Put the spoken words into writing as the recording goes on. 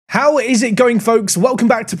How is it going, folks? Welcome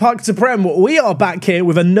back to Park to Prem. We are back here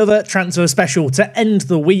with another transfer special to end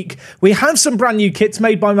the week. We have some brand new kits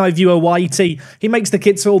made by my viewer YT. He makes the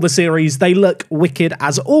kits for all the series. They look wicked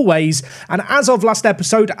as always. And as of last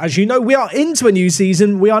episode, as you know, we are into a new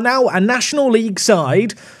season. We are now a National League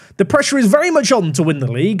side. The pressure is very much on to win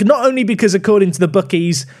the league, not only because, according to the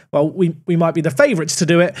bookies, well, we might be the favourites to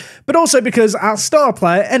do it, but also because our star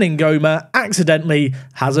player, Ngoma, accidentally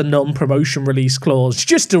has a non-promotion release clause.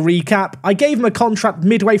 Just to recap, I gave him a contract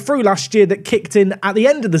midway through last year that kicked in at the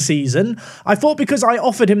end of the season. I thought because I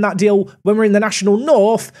offered him that deal when we're in the National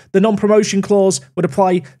North, the non-promotion clause would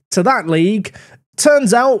apply to that league.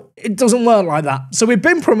 Turns out, it doesn't work like that. So we've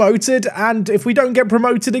been promoted, and if we don't get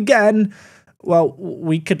promoted again, well,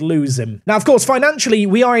 we could lose him. Now, of course, financially,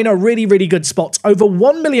 we are in a really, really good spot. Over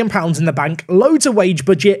 £1 million in the bank, loads of wage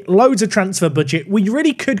budget, loads of transfer budget. We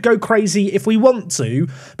really could go crazy if we want to,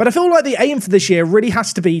 but I feel like the aim for this year really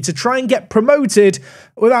has to be to try and get promoted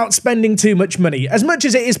without spending too much money. As much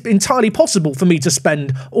as it is entirely possible for me to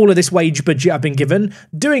spend all of this wage budget I've been given,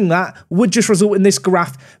 doing that would just result in this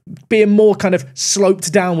graph being more kind of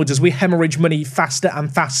sloped downwards as we hemorrhage money faster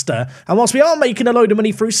and faster. And whilst we are making a load of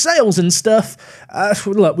money through sales and stuff,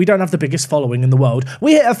 look, we don't have the biggest following in the world.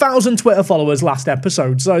 We hit 1,000 Twitter followers last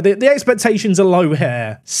episode, so the expectations are low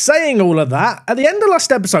here. Saying all of that, at the end of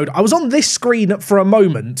last episode, I was on this screen for a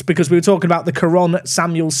moment because we were talking about the Caron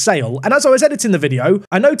Samuels sale, and as I was editing the video,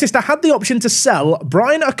 I noticed I had the option to sell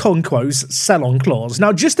Brian Okonkwo's sell-on clause.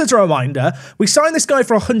 Now, just as a reminder, we signed this guy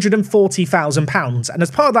for £140,000, and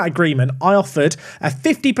as part of that agreement, I offered a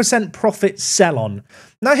 50% profit sell-on.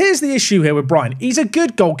 Now, here's the issue here with Brian. He's a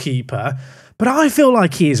good goalkeeper, but I feel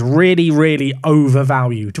like he is really, really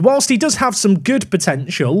overvalued. Whilst he does have some good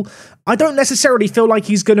potential, I don't necessarily feel like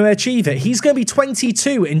he's going to achieve it. He's going to be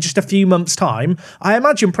 22 in just a few months' time. I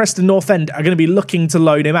imagine Preston North End are going to be looking to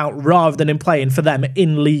loan him out rather than him playing for them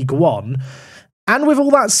in League One. And with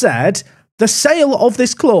all that said, the sale of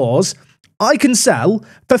this clause I can sell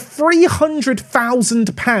for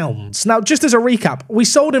 £300,000. Now, just as a recap, we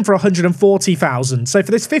sold him for £140,000. So for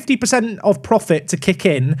this 50% of profit to kick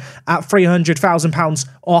in at £300,000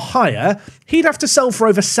 or higher, he'd have to sell for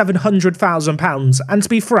over £700,000. And to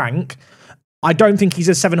be frank, I don't think he's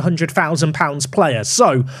a £700,000 player.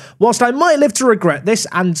 So, whilst I might live to regret this,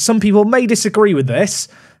 and some people may disagree with this,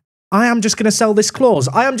 I am just going to sell this clause.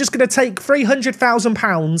 I am just going to take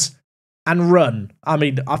 £300,000 and run. I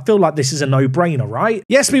mean, I feel like this is a no-brainer, right?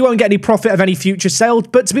 Yes, we won't get any profit of any future sales,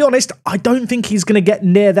 but to be honest, I don't think he's going to get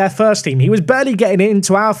near their first team. He was barely getting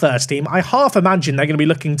into our first team. I half imagine they're going to be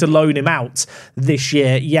looking to loan him out this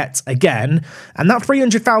year yet again. And that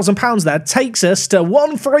 £300,000 there takes us to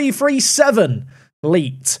 1337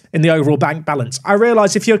 leaked in the overall bank balance. I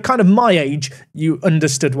realise if you're kind of my age, you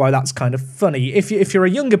understood why that's kind of funny. If you're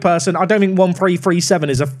a younger person, I don't think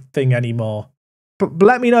 1337 is a thing anymore. But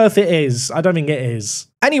let me know if it is. I don't think it is.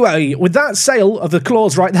 Anyway, with that sale of the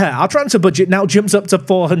clause right there, our transfer budget now jumps up to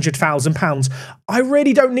 £400,000. I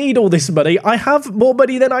really don't need all this money. I have more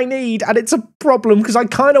money than I need, and it's a problem because I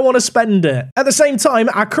kind of want to spend it. At the same time,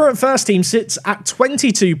 our current first team sits at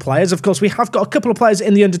 22 players. Of course, we have got a couple of players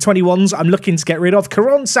in the under-21s I'm looking to get rid of.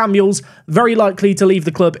 Caron Samuels, very likely to leave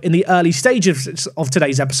the club in the early stages of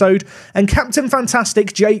today's episode. And Captain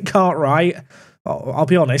Fantastic Jake Cartwright, I'll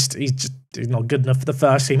be honest, he's not good enough for the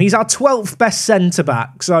first team. He's our 12th best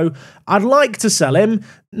centre-back, so I'd like to sell him.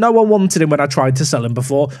 No one wanted him when I tried to sell him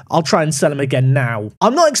before. I'll try and sell him again now.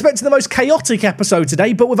 I'm not expecting the most chaotic episode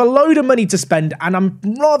today, but with a load of money to spend, and I'm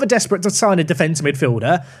rather desperate to sign a defensive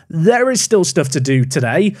midfielder, there is still stuff to do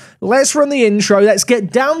today. Let's run the intro, let's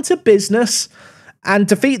get down to business, and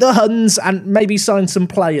defeat the Huns, and maybe sign some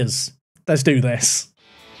players. Let's do this.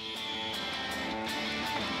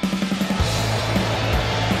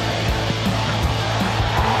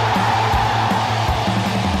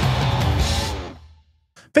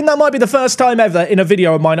 I think that might be the first time ever in a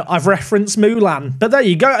video of mine I've referenced Mulan. But there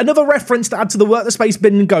you go, another reference to add to the Work the Space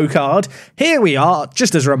Bin Go card. Here we are,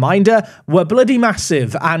 just as a reminder, we're bloody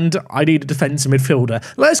massive and I need a defensive midfielder.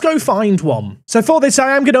 Let's go find one. So for this,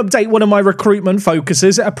 I am going to update one of my recruitment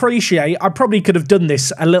focuses. Appreciate, I probably could have done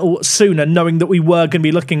this a little sooner knowing that we were going to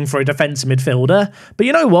be looking for a defensive midfielder. But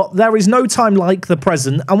you know what, there is no time like the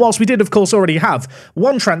present. And whilst we did of course already have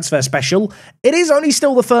one transfer special, it is only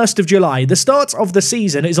still the 1st of July. The start of the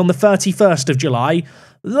season is on the 31st of July.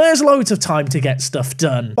 There's loads of time to get stuff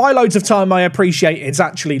done. By loads of time, I appreciate it's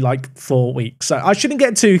actually like 4 weeks, so I shouldn't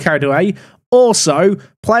get too carried away. Also,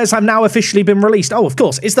 players have now officially been released. Oh, of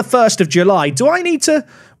course, it's the 1st of July. Do I need to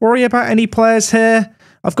worry about any players here?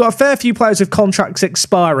 I've got a fair few players with contracts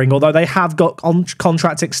expiring, although they have got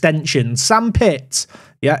contract extensions. Sam Pitt,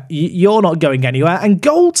 yeah, you're not going anywhere. And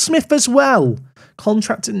Goldsmith as well.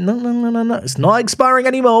 Contract, no. It's not expiring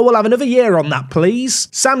anymore. We'll have another year on that, please.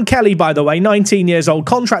 Sam Kelly, by the way, 19 years old,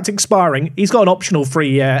 contract expiring. He's got an optional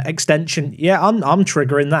 3-year extension. Yeah, I'm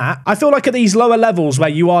triggering that. I feel like at these lower levels where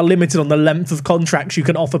you are limited on the length of contracts you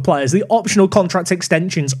can offer players, the optional contract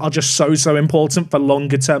extensions are just so important for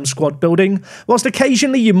longer term squad building. Whilst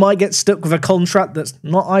occasionally you might get stuck with a contract that's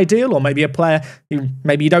not ideal, or maybe a player who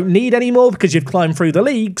maybe you don't need anymore because you've climbed through the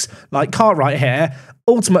leagues, like Cartwright here.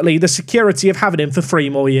 Ultimately, the security of having him for 3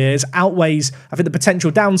 more years outweighs, I think, the potential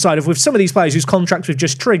downside of with some of these players whose contracts we've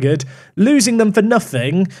just triggered, losing them for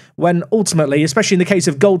nothing when ultimately, especially in the case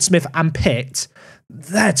of Goldsmith and Pitt,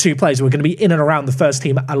 they're 2 players who are going to be in and around the first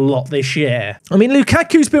team a lot this year. I mean,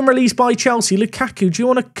 Lukaku's been released by Chelsea. Lukaku, do you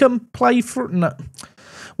want to come play for... No.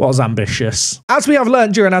 Was ambitious. As we have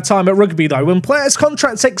learned during our time at rugby, though, when players'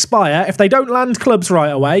 contracts expire, if they don't land clubs right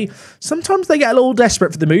away, sometimes they get a little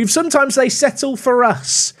desperate for the move. Sometimes they settle for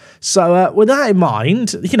us. So with that in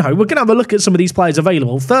mind, you know, we're going to have a look at some of these players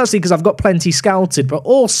available. Firstly, because I've got plenty scouted, but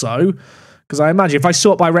also because I imagine if I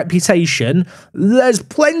sort by reputation, there's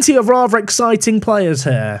plenty of rather exciting players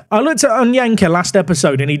here. I looked at Onyanka last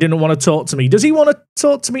episode and he didn't want to talk to me. Does he want to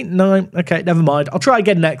talk to me? No. Okay, never mind. I'll try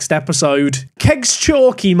again next episode. Kegs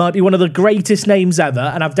Chalky might be one of the greatest names ever,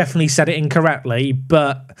 and I've definitely said it incorrectly,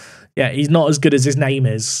 but... yeah, he's not as good as his name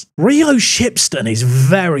is. Rio Shipston is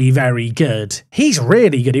very good. He's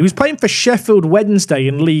really good. He was playing for Sheffield Wednesday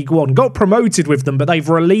in League One. Got promoted with them, but they've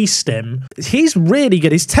released him. He's really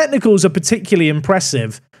good. His technicals are particularly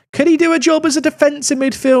impressive. Could he do a job as a defensive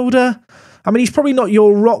midfielder? I mean, he's probably not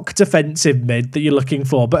your rock defensive mid that you're looking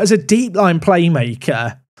for, but as a deep line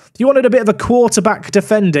playmaker, if you wanted a bit of a quarterback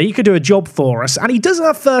defender, he could do a job for us. And he does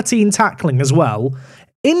have 13 tackling as well.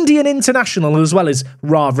 Indian international as well is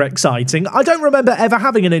rather exciting. I don't remember ever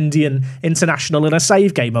having an Indian international in a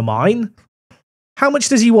save game of mine. How much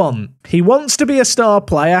does he want? He wants to be a star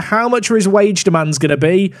player. How much are his wage demands going to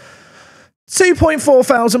be?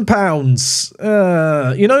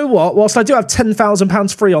 £2,400. You know what? Whilst I do have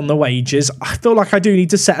 £10,000 free on the wages, I feel like I do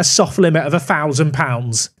need to set a soft limit of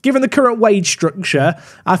 £1,000. Given the current wage structure,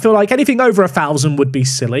 I feel like anything over 1,000 would be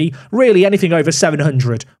silly. Really, anything over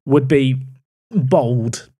 700 would be...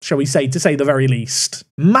 bold, shall we say, to say the very least.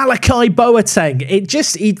 Malachi Boateng.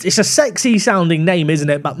 It's a sexy sounding name, isn't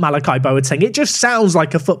it? But Malachi Boateng. It just sounds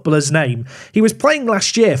like a footballer's name. He was playing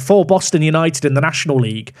last year for Boston United in the National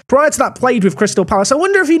League. Prior to that, played with Crystal Palace. I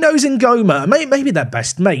wonder if he knows Ngoma. Maybe they're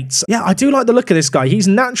best mates. Yeah, I do like the look of this guy. He's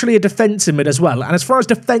naturally a defensive mid as well. And as far as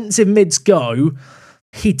defensive mids go,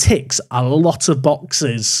 he ticks a lot of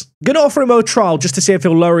boxes. Gonna offer him a trial just to see if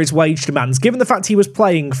he'll lower his wage demands. Given the fact he was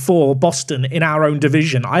playing for Boston in our own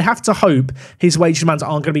division, I have to hope his wage demands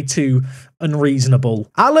aren't going to be too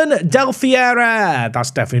unreasonable. Alan Del Fiera.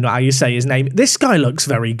 That's definitely not how you say his name. This guy looks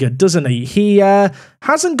very good, doesn't he? He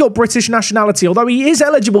hasn't got British nationality, although he is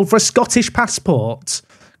eligible for a Scottish passport.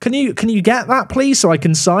 Can you get that, please, so I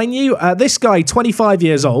can sign you? This guy, 25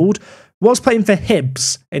 years old, was playing for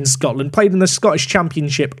Hibs in Scotland, played in the Scottish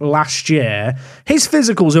Championship last year. His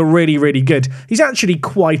physicals are really good. He's actually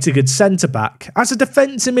quite a good centre-back. As a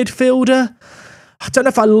defensive midfielder, I don't know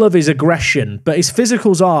if I love his aggression, but his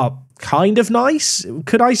physicals are kind of nice.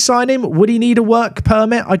 Could I sign him? Would he need a work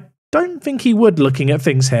permit? I don't think he would, looking at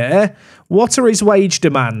things here. What are his wage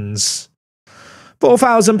demands?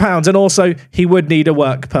 £4,000, and also he would need a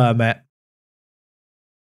work permit.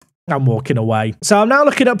 I'm walking away. So I'm now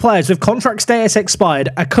looking at players with contract status expired,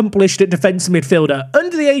 accomplished at defensive midfielder,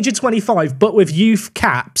 under the age of 25, but with youth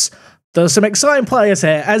caps. There's some exciting players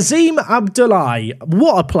here. Azim Abdullahi,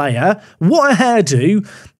 what a player, what a hairdo.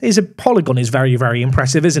 His polygon is very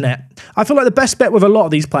impressive, isn't it? I feel like the best bet with a lot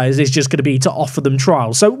of these players is just going to be to offer them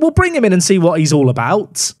trials. So we'll bring him in and see what he's all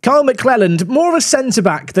about. Kyle McClelland, more of a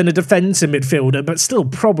centre-back than a defensive midfielder, but still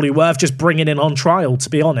probably worth just bringing in on trial, to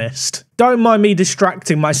be honest. Don't mind me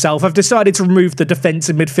distracting myself. I've decided to remove the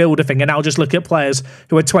defensive midfielder thing and now just look at players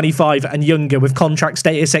who are 25 and younger with contract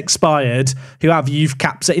status expired, who have youth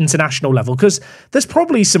caps at international level, because there's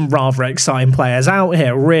probably some rather exciting players out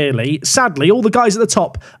here, really. Sadly, all the guys at the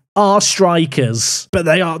top are strikers, but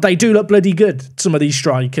they do look bloody good, some of these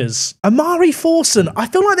strikers. Amari Forson, I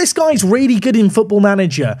feel like this guy's really good in Football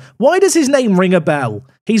Manager. Why does his name ring a bell?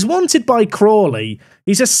 He's wanted by Crawley.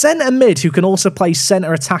 He's a centre mid who can also play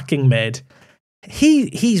centre attacking mid.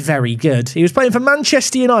 He's very good. He was playing for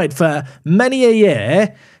Manchester United for many a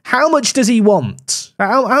year. How much does he want?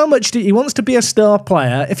 How much he wants to be a star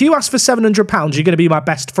player? If you ask for £700, you're going to be my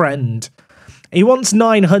best friend. He wants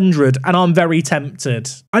 900, and I'm very tempted.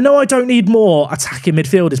 I know I don't need more attacking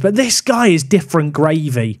midfielders, but this guy is different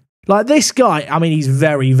gravy. Like, this guy, I mean, he's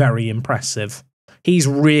very, very impressive. He's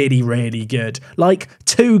really, really good. Like,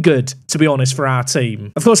 too good, to be honest, for our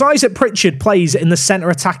team. Of course, Isaac Pritchard plays in the centre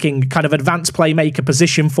attacking kind of advanced playmaker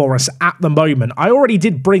position for us at the moment. I already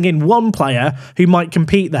did bring in one player who might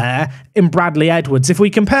compete there in Bradley Edwards. If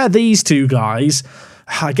we compare these two guys,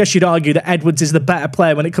 I guess you'd argue that Edwards is the better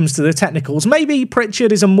player when it comes to the technicals. Maybe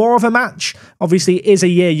Pritchard is a more of a match. Obviously, he is a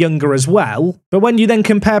year younger as well. But when you then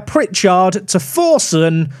compare Pritchard to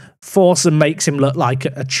Forson makes him look like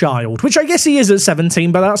a child, which I guess he is at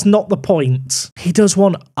 17, but that's not the point. He does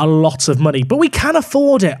want a lot of money, but we can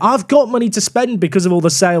afford it. I've got money to spend because of all the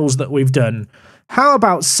sales that we've done. How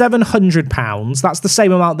about £700? That's the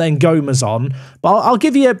same amount that Ngoma's on, but I'll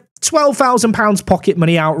give you £12,000 pocket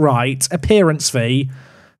money outright, appearance fee.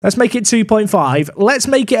 Let's make it 2.5. Let's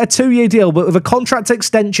make it a 2-year deal, but with a contract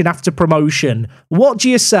extension after promotion. What do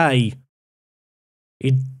you say?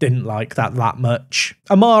 He didn't like that much.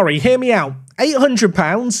 Amari, hear me out.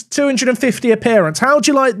 £800, 250 appearance. How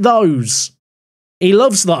do you like those? He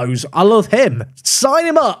loves those. I love him. Sign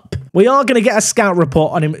him up. We are going to get a scout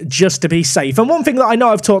report on him just to be safe. And one thing that I know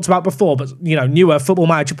I've talked about before, but, you know, newer Football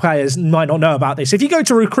Manager players might not know about this. If you go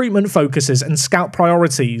to recruitment focuses and scout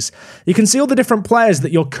priorities, you can see all the different players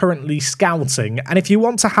that you're currently scouting. And if you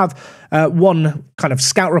want to have one kind of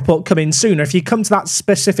scout report come in sooner, if you come to that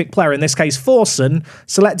specific player, in this case Forson,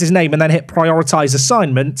 select his name and then hit prioritize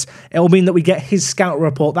assignment, it will mean that we get his scout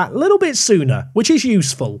report that little bit sooner, which is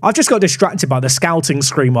useful. I've just got distracted by the scouting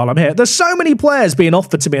screen while I'm here. There's so many players being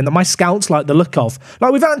offered to me and that my scouts like the look of.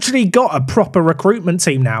 Like, we've actually got a proper recruitment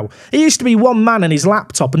team now. It used to be one man and his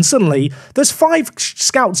laptop, and suddenly there's 5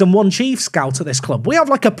 scouts and 1 chief scout at this club. We have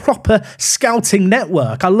like a proper scouting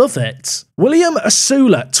network. I love it. William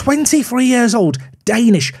Asula, 23 years old,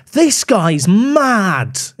 Danish. This guy's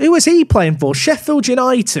mad. Who is he playing for? Sheffield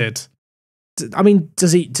United. I mean,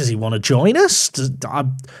 does he want to join us?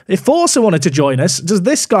 If Forza wanted to join us, does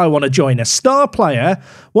this guy want to join us? Star player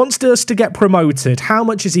wants us to get promoted. How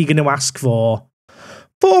much is he going to ask for?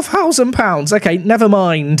 £4,000. Okay, never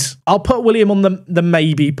mind. I'll put William on the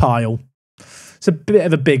maybe pile. It's a bit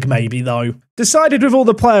of a big maybe, though. Decided with all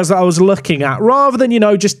the players that I was looking at, rather than, you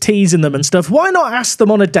know, just teasing them and stuff, why not ask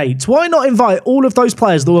them on a date? Why not invite all of those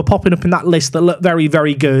players that were popping up in that list that look very,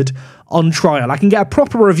 very good on trial? I can get a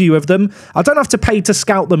proper review of them. I don't have to pay to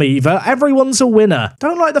scout them either. Everyone's a winner.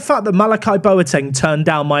 Don't like the fact that Malachi Boateng turned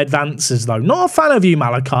down my advances, though. Not a fan of you,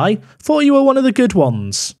 Malachi. Thought you were one of the good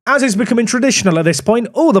ones. As is becoming traditional at this point,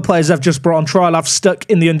 all the players I've just brought on trial I've stuck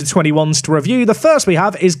in the under-21s to review. The first we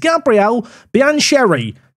have is Gabriel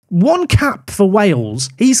Biancheri. 1 cap for Wales.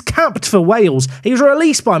 He's capped for Wales. He was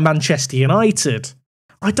released by Manchester United.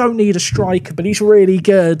 I don't need a striker, but he's really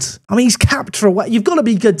good. I mean, he's capped for Wales. You've got to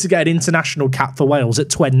be good to get an international cap for Wales at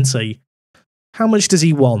 20. How much does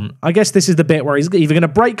he want? I guess this is the bit where he's either going to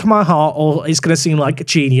break my heart or it's going to seem like a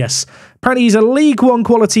genius. Apparently, he's a League One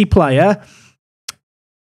quality player.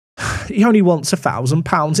 He only wants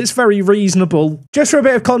 £1,000. It's very reasonable. Just for a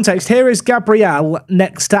bit of context, here is Gabriel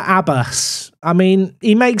next to Abbas. I mean,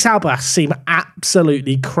 he makes Abbas seem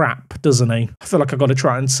absolutely crap, doesn't he? I feel like I've got to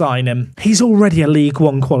try and sign him. He's already a League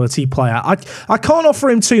One quality player. I can't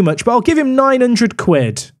offer him too much, but I'll give him 900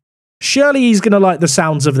 quid. Surely he's going to like the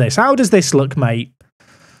sounds of this. How does this look, mate?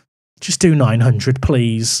 Just do 900,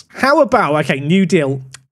 please. How about, okay, new deal.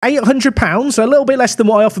 £800, so a little bit less than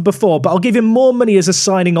what I offered before, but I'll give him more money as a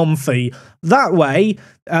signing-on fee. That way,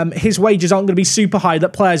 his wages aren't going to be super high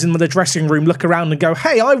that players in the dressing room look around and go,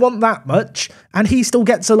 hey, I want that much, and he still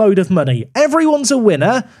gets a load of money. Everyone's a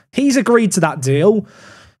winner. He's agreed to that deal.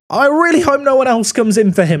 I really hope no one else comes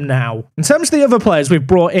in for him now. In terms of the other players we've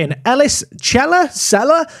brought in, Ellis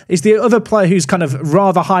Seller is the other player who's kind of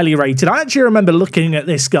rather highly rated. I actually remember looking at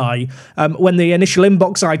this guy when the initial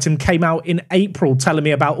inbox item came out in April, telling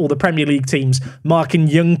me about all the Premier League teams marking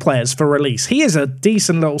young players for release. He is a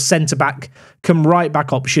decent little centre-back, come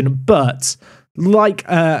right-back option, but like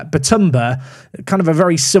Batumba, kind of a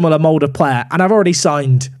very similar mould of player. And I've already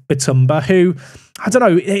signed Batumba, who, I don't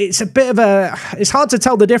know, it's a bit of a... It's hard to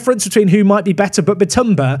tell the difference between who might be better, but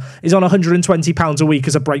Batumba is on £120 a week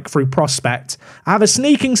as a breakthrough prospect. I have a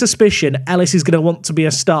sneaking suspicion Ellis is going to want to be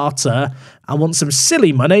a starter and want some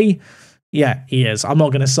silly money. Yeah, he is. I'm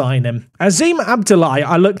not going to sign him. Azim Abdullahi,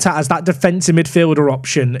 I looked at as that defensive midfielder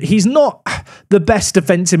option. He's not the best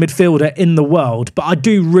defensive midfielder in the world, but I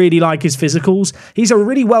do really like his physicals. He's a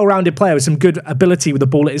really well-rounded player with some good ability with the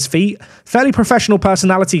ball at his feet. Fairly professional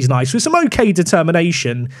personality is nice, with some okay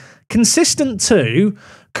determination. Consistent too.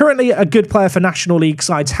 Currently a good player for National League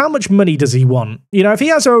sides. How much money does he want? You know, if he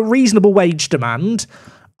has a reasonable wage demand,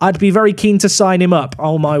 I'd be very keen to sign him up.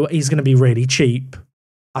 Oh my, he's going to be really cheap.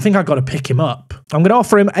 I think I've got to pick him up. I'm going to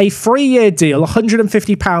offer him a 3-year deal,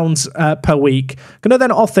 £150 per week. Going to then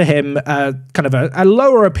offer him kind of a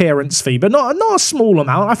lower appearance fee, but not a small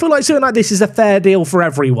amount. I feel like something like this is a fair deal for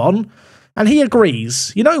everyone. And he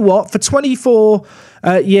agrees. You know what? For 24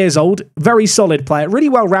 years old, very solid player, really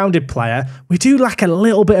well-rounded player. We do lack a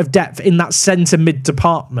little bit of depth in that centre-mid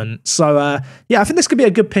department. So, yeah, I think this could be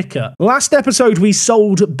a good pickup. Last episode, we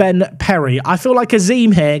sold Ben Perry. I feel like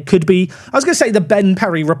Azim here could be, I was going to say the Ben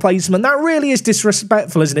Perry replacement. That really is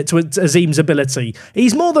disrespectful, isn't it, to Azim's ability?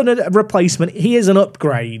 He's more than a replacement. He is an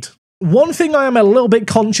upgrade. One thing I am a little bit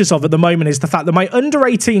conscious of at the moment is the fact that my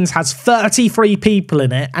under-18s has 33 people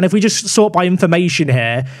in it, and if we just sort by information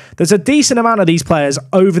here, there's a decent amount of these players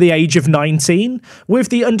over the age of 19. With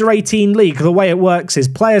the under-18 league, the way it works is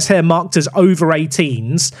players here marked as over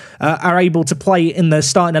 18s are able to play in the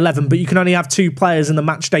starting 11, but you can only have 2 players in the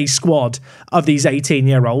matchday squad of these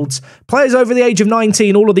 18-year-olds. Players over the age of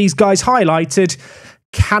 19, all of these guys highlighted,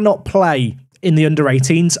 cannot play in the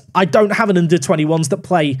under-18s. I don't have an under-21s that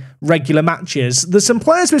play regular matches. There's some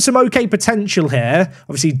players with some okay potential here.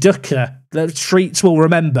 Obviously, Ducker, the streets will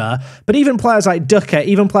remember. But even players like Ducker,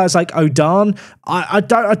 even players like Odan, I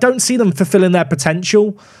don't see them fulfilling their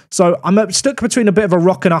potential. So I'm stuck between a bit of a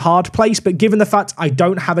rock and a hard place. But given the fact I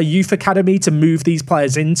don't have a youth academy to move these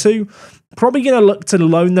players into, probably going to look to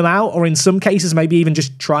loan them out, or in some cases, maybe even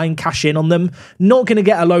just try and cash in on them. Not going to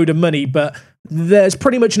get a load of money, but there's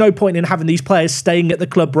pretty much no point in having these players staying at the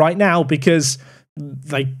club right now because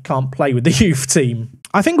they can't play with the youth team.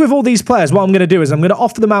 I think with all these players, what I'm going to do is I'm going to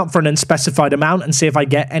offer them out for an unspecified amount and see if I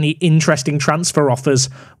get any interesting transfer offers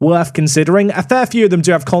worth considering. A fair few of them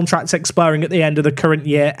do have contracts expiring at the end of the current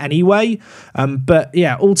year anyway. But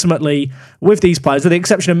yeah, ultimately, with these players, with the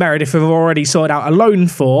exception of Meredith, who have already sorted out a loan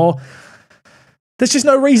for, there's just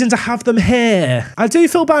no reason to have them here. I do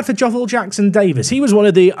feel bad for Jovel Jackson-Davis. He was one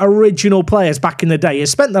of the original players back in the day. He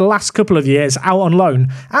spent the last couple of years out on loan.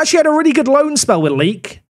 Actually had a really good loan spell with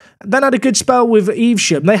Leek. Then had a good spell with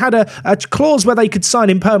Evesham. They had a clause where they could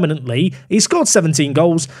sign him permanently. He scored 17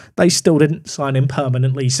 goals. They still didn't sign him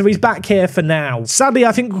permanently. So he's back here for now. Sadly,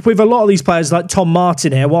 I think with a lot of these players like Tom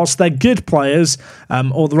Martin here, whilst they're good players,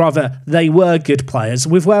 or rather they were good players,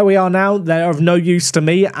 with where we are now, they're of no use to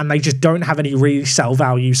me and they just don't have any resale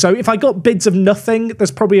value. So if I got bids of nothing,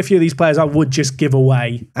 there's probably a few of these players I would just give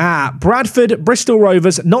away. Bradford, Bristol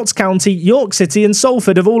Rovers, Notts County, York City and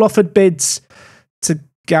Salford have all offered bids to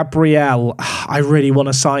Gabriel. I really want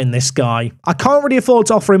to sign this guy. I can't really afford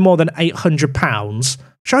to offer him more than £800.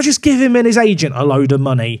 Should I just give him and his agent a load of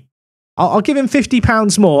money? I'll give him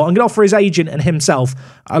 £50 more. I'm going to offer his agent and himself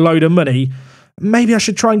a load of money. Maybe I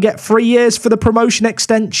should try and get 3 years for the promotion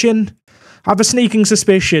extension. I have a sneaking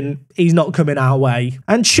suspicion he's not coming our way.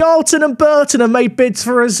 And Charlton and Burton have made bids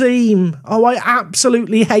for Azim. Oh, I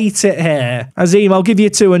absolutely hate it here. Azim, I'll give you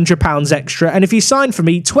 £200 extra. And if you sign for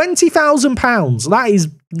me,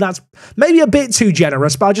 £20,000. That's maybe a bit too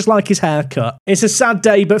generous, but I just like his haircut. It's a sad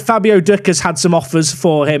day, but Fabio Ducker's had some offers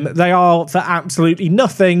for him. They are for absolutely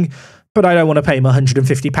nothing. But I don't want to pay him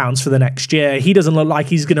 £150 for the next year. He doesn't look like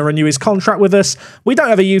he's going to renew his contract with us. We don't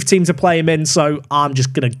have a youth team to play him in, so I'm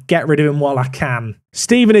just going to get rid of him while I can.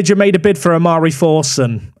 Stevenage have made a bid for Amari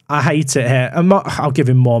Forson. I hate it here. I'll give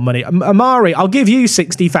him more money. Amari, I'll give you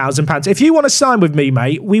 £60,000. If you want to sign with me,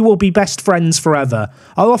 mate, we will be best friends forever.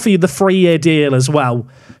 I'll offer you the 3-year deal as well.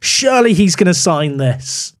 Surely he's going to sign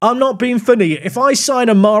this. I'm not being funny. If I sign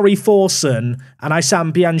Amari Forson and I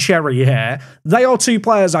Sam Biancheri here, they are 2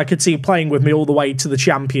 players I could see playing with me all the way to the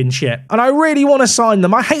championship. And I really want to sign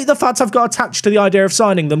them. I hate the fact I've got attached to the idea of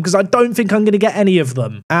signing them because I don't think I'm going to get any of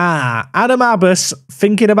them. Adam Abbas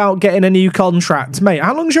thinking about getting a new contract. Mate,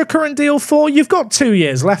 how long's your current deal for? You've got 2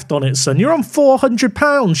 years left on it, son. You're on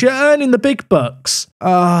 £400. You're earning the big bucks.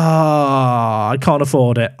 I can't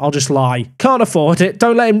afford it. I'll just lie. Can't afford it.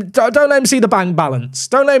 Don't let him see the bank balance.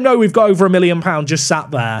 Don't let him know we've got over £1 million just sat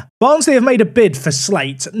there. Barnsley have made a bid for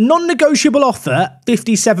Slate. Non-negotiable offer,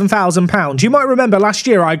 £57,000. You might remember last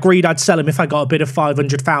year I agreed I'd sell him if I got a bid of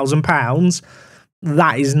 £500,000.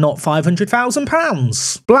 That is not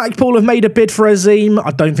 £500,000. Blackpool have made a bid for Azim.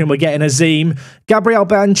 I don't think we're getting Azim. Gabriel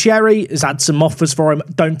Bancheri has had some offers for him.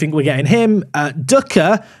 Don't think we're getting him.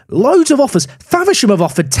 Ducker, loads of offers. Faversham have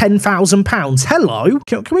offered £10,000. Hello.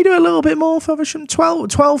 Can we do a little bit more, Faversham?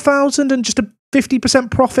 12,000 and just a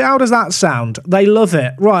 50% profit. How does that sound? They love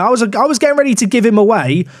it. Right, I was getting ready to give him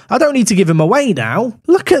away. I don't need to give him away now.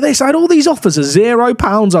 Look at this. I had all these offers of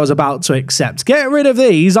 £0 I was about to accept. Get rid of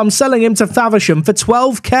these. I'm selling him to Faversham for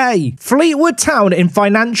 12k. Fleetwood Town in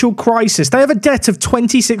financial crisis. They have a debt of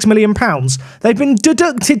 £26 million. They've been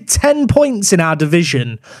deducted 10 points in our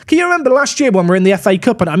division. Can you remember last year when we were in the FA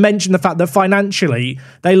Cup and I mentioned the fact that financially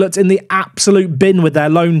they looked in the absolute bin with their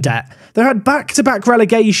loan debt? They had back-to-back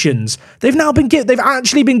relegations. They've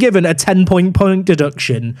actually been given a 10-point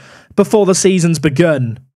deduction before the season's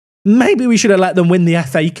begun. Maybe we should have let them win the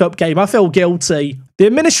FA Cup game. I feel guilty. The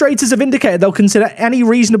administrators have indicated they'll consider any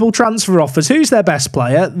reasonable transfer offers. Who's their best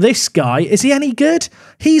player? This guy. Is he any good?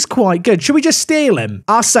 He's quite good. Should we just steal him?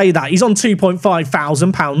 I'll say that. He's on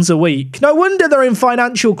 £2,500 a week. No wonder they're in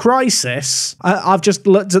financial crisis. I've just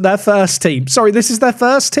looked at their first team. Sorry, this is their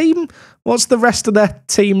first team? What's the rest of their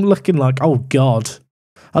team looking like? Oh, God.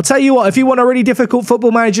 I'll tell you what, if you want a really difficult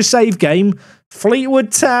Football Manager save game,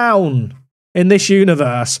 Fleetwood Town in this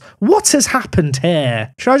universe. What has happened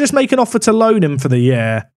here? Should I just make an offer to loan him for the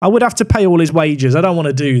year? I would have to pay all his wages. I don't want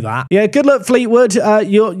to do that. Yeah, good luck, Fleetwood.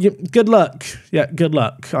 Good luck. Yeah, good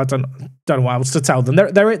luck. I don't know what else to tell them.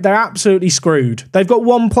 They're absolutely screwed. They've got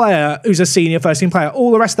one player who's a senior first-team player.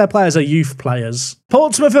 All the rest of their players are youth players.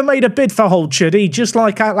 Portsmouth have made a bid for Holchuddy, just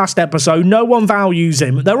like our last episode. No one values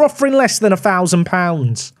him. They're offering less than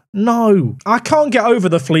 £1,000. No, I can't get over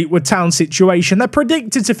the Fleetwood Town situation. They're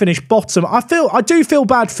predicted to finish bottom. I do feel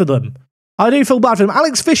bad for them.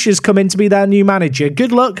 Alex Fisher's come in to be their new manager.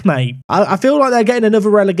 Good luck, mate. I feel like they're getting another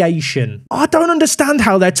relegation. I don't understand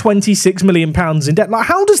how they're £26 million in debt. Like,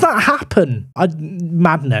 how does that happen?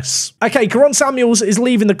 Madness. Okay, Karon Samuels is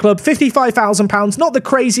leaving the club. £55,000. Not the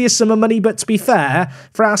craziest sum of money, but to be fair,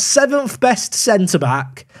 for our 7th best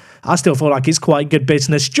centre-back, I still feel like it's quite good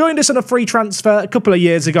business. Joined us on a free transfer a couple of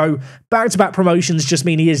years ago. Back-to-back promotions just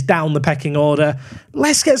mean he is down the pecking order.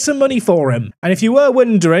 Let's get some money for him. And if you were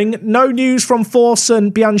wondering, no news from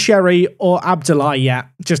Forson, Biancheri or Abdullah yet.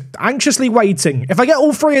 Just anxiously waiting. If I get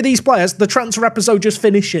all 3 of these players, the transfer episode just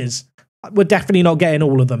finishes. We're definitely not getting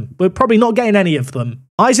all of them. We're probably not getting any of them.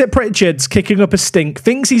 Isaac Pritchard's kicking up a stink.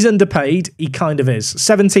 Thinks he's underpaid. He kind of is.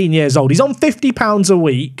 17 years old. He's on £50 a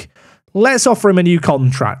week. Let's offer him a new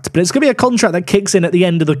contract, but it's going to be a contract that kicks in at the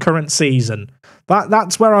end of the current season.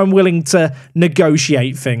 That's where I'm willing to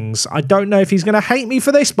negotiate things. I don't know if he's going to hate me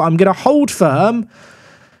for this, but I'm going to hold firm.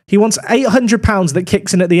 He wants £800 that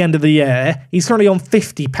kicks in at the end of the year. He's currently on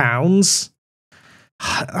 £50.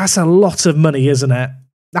 That's a lot of money, isn't it?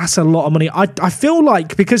 That's a lot of money. I feel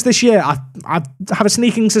like because this year I have a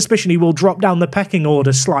sneaking suspicion he will drop down the pecking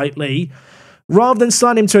order slightly. Rather than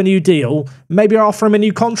sign him to a new deal, maybe I offer him a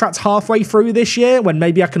new contract halfway through this year when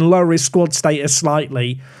maybe I can lower his squad status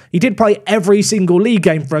slightly. He did play every single league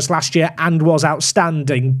game for us last year and was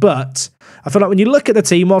outstanding, but I feel like when you look at the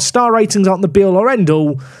team, while star ratings aren't the be-all or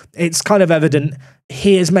end-all, it's kind of evident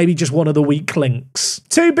here's maybe just one of the weak links.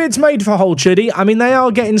 2 bids made for Holchuddy. I mean, they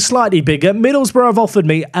are getting slightly bigger. Middlesbrough have offered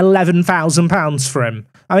me £11,000 for him.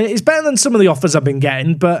 I mean, it's better than some of the offers I've been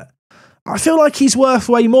getting, but I feel like he's worth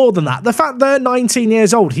way more than that. The fact they're 19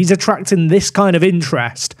 years old, he's attracting this kind of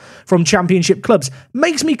interest from championship clubs,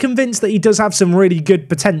 makes me convinced that he does have some really good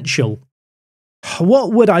potential.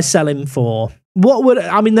 What would I sell him for?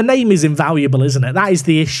 I mean, the name is invaluable, isn't it? That is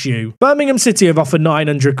the issue. Birmingham City have offered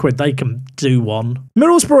 900 quid. They can do one.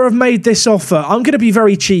 Middlesbrough have made this offer. I'm going to be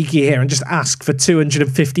very cheeky here and just ask for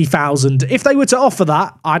 250,000. If they were to offer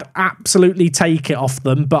that, I'd absolutely take it off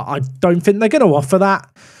them, but I don't think they're going to offer that.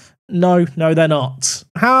 No, they're not.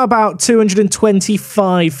 How about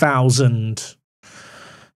 225,000?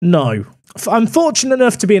 No. I'm fortunate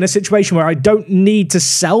enough to be in a situation where I don't need to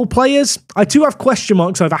sell players. I do have question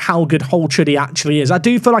marks over how good Holchuddy actually is. I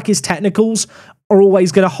do feel like his technicals are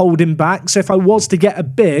always going to hold him back. So if I was to get a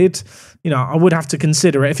bid, I would have to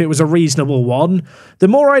consider it if it was a reasonable one. The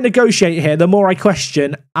more I negotiate here, the more I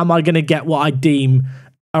question, am I going to get what I deem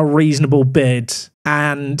a reasonable bid?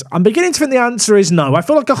 And I'm beginning to think the answer is no. I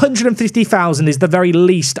feel like 150,000 is the very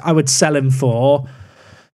least I would sell him for.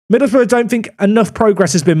 Middlesbrough don't think enough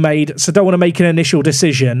progress has been made, so don't want to make an initial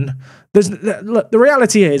decision. Look, the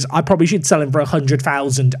reality is I probably should sell him for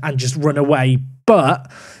 100,000 and just run away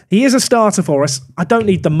but he is a starter for us. I don't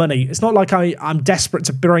need the money. It's not like I'm desperate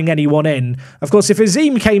to bring anyone in. Of course, if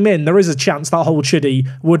Azim came in, there is a chance that Hull Chuddy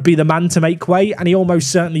would be the man to make way, and he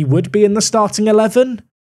almost certainly would be in the starting 11.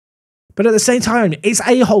 But at the same time, it's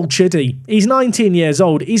a Hull Chuddy. He's 19 years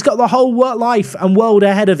old. He's got the whole life and world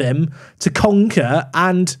ahead of him to conquer,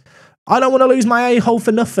 and I don't want to lose my A-hole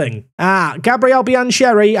for nothing. Gabriel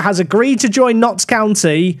Biancheri has agreed to join Notts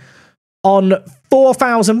County on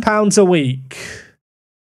 £4,000 a week.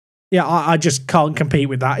 Yeah, I just can't compete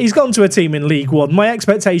with that. He's gone to a team in League One. My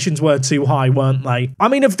expectations were too high, weren't they? I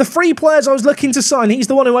mean, of the 3 players I was looking to sign, he's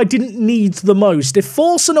the one who I didn't need the most. If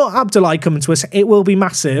Forson or Abdullahi come to us, it will be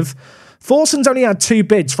massive. Forson's only had 2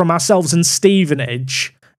 bids from ourselves and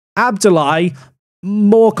Stevenage. Abdullahi,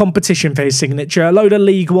 more competition for his signature. A load of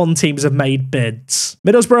League One teams have made bids.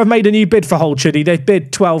 Middlesbrough have made a new bid for Hull Chuddy. They've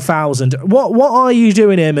bid 12,000. What are you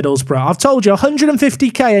doing here, Middlesbrough? I've told you,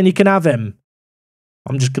 150k and you can have him.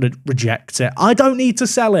 I'm just going to reject it. I don't need to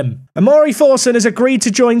sell him. Amori Forson has agreed to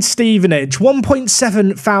join Stevenage.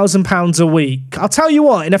 £1,700 a week. I'll tell you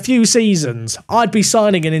what, in a few seasons, I'd be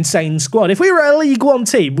signing an insane squad. If we were a League One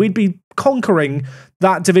team, we'd be conquering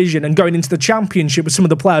that division and going into the Championship with some of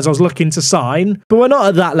the players I was looking to sign. But we're not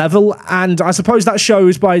at that level, and I suppose that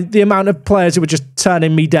shows by the amount of players who were just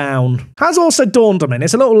turning me down. Has also dawned on me, and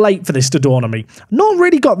it's a little late for this to dawn on me, not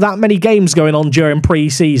really got that many games going on during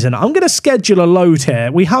pre-season. I'm going to schedule a load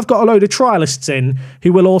here. We have got a load of trialists in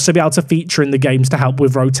who will also be able to feature in the games to help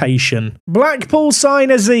with rotation. Blackpool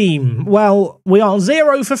sign Azim. Well, we are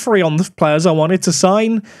 0 for 3 on the players I wanted to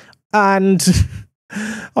sign, and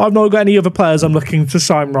I've not got any other players I'm looking to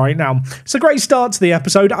sign right now. It's a great start to the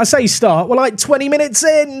episode. I say start, we're like 20 minutes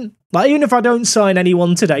in. Like, even if I don't sign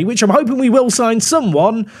anyone today, which I'm hoping we will sign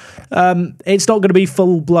someone, it's not going to be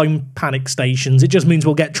full-blown panic stations. It just means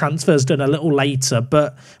we'll get transfers done a little later.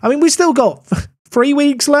 But, I mean, we've still got 3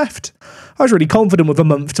 weeks left. I was really confident with a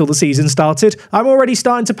month till the season started. I'm already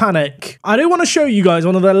starting to panic. I do want to show you guys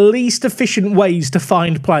one of the least efficient ways to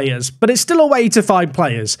find players, but it's still a way to find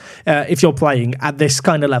players if you're playing at this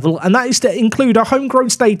kind of level, and that is to include a homegrown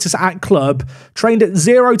status at club, trained at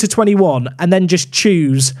 0 to 21, and then just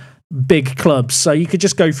choose big clubs. So you could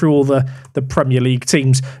just go through all the Premier League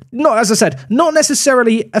teams. Not, as I said, not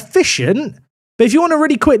necessarily efficient, but if you want to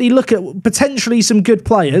really quickly look at potentially some good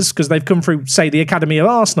players, because they've come through, say, the Academy of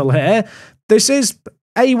Arsenal here, this is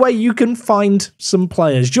a way you can find some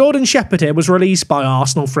players. Jordan Shepherd here was released by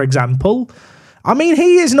Arsenal, for example. I mean,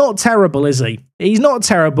 he is not terrible, is he? He's not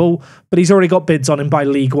terrible, but he's already got bids on him by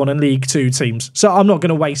League One and League Two teams, so I'm not going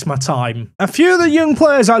to waste my time. A few of the young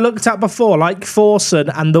players I looked at before, like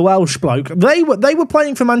Forson and the Welsh bloke, they were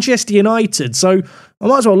playing for Manchester United, so I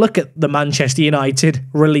might as well look at the Manchester United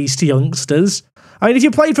released youngsters. I mean, if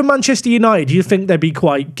you played for Manchester United, you'd think they'd be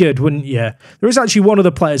quite good, wouldn't you? There is actually one of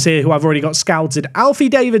the players here who I've already got scouted. Alfie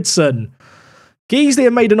Davidson. Geesley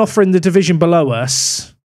have made an offer in the division below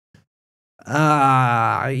us.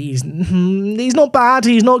 He's not bad,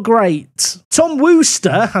 he's not great. Tom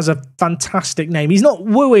Wooster has a fantastic name. He's not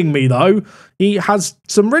wooing me, though. He has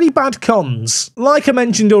some really bad cons. Like I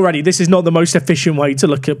mentioned already, this is not the most efficient way to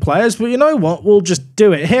look at players, but you know what? We'll just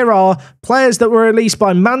do it. Here are players that were released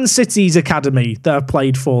by Man City's academy that have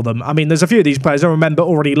played for them. I mean, there's a few of these players I remember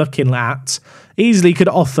already looking at. Easily could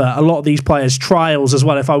offer a lot of these players trials as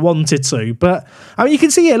well if I wanted to. But, I mean, you can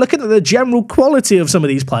see here, looking at the general quality of some of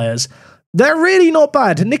these players, they're really not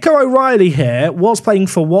bad. Nico O'Reilly here was playing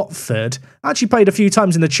for Watford. Actually played a few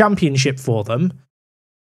times in the Championship for them.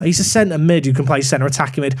 He's a centre mid who can play centre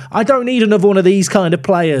attacking mid. I don't need another one of these kind of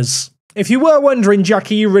players. If you were wondering, Jack,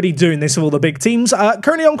 are you really doing this with all the big teams?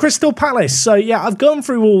 Currently on Crystal Palace. So, yeah, I've gone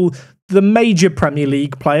through all the major Premier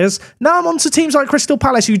League players. Now I'm on to teams like Crystal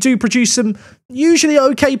Palace who do produce some usually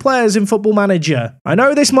okay players in Football Manager. I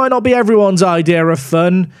know this might not be everyone's idea of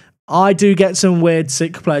fun. I do get some weird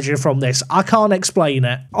sick pleasure from this. I can't explain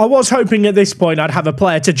it. I was hoping at this point I'd have a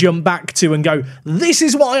player to jump back to and go, this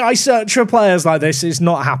is why I search for players like this. It's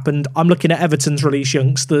not happened. I'm looking at Everton's release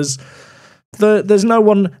youngsters. There's no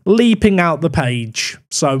one leaping out the page.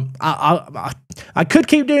 So I could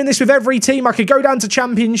keep doing this with every team. I could go down to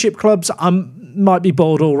Championship clubs. I might be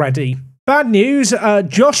bored already. Bad news,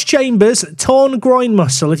 Josh Chambers, torn groin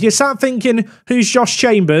muscle. If you're sat thinking, who's Josh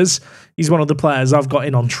Chambers? He's one of the players I've got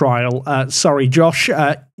in on trial. Sorry, Josh,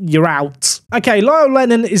 you're out. Okay, Lyle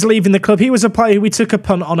Lennon is leaving the club. He was a player who we took a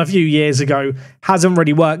punt on a few years ago. Hasn't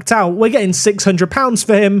really worked out. We're getting £600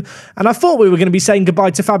 for him, and I thought we were going to be saying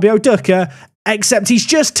goodbye to Fabio Ducker, except he's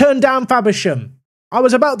just turned down Fabersham. I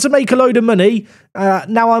was about to make a load of money.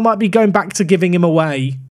 Now I might be going back to giving him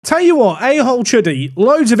away. Tell you what, A-hole Chuddy,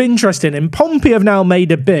 loads of interest in him. Pompey have now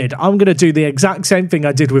made a bid. I'm going to do the exact same thing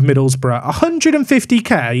I did with Middlesbrough.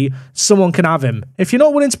 150k, someone can have him. If you're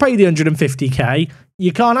not willing to pay the 150k,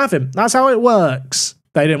 you can't have him. That's how it works.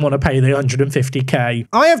 They didn't want to pay the 150k.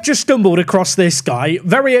 I have just stumbled across this guy,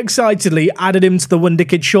 very excitedly added him to the Wonder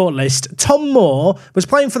Kid shortlist. Tom Moore was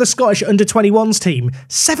playing for the Scottish under-21s team,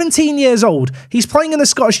 17 years old. He's playing in the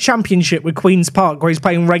Scottish Championship with Queen's Park, where he's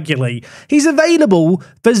playing regularly. He's available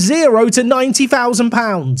for £0 to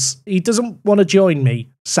 £90,000. He doesn't want to join me,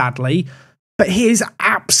 sadly, but he is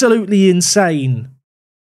absolutely insane.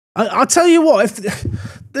 I'll tell you what, if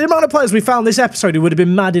the amount of players we found this episode who would have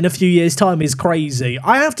been mad in a few years' time is crazy.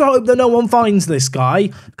 I have to hope that no one finds this guy,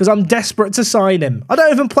 because I'm desperate to sign him. I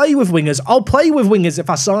don't even play with wingers. I'll play with wingers if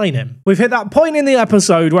I sign him. We've hit that point in the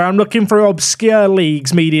episode where I'm looking for obscure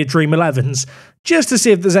leagues, Media Dream 11s, just to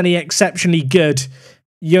see if there's any exceptionally good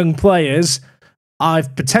young players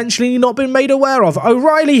I've potentially not been made aware of.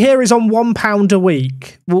 O'Reilly here is on £1 a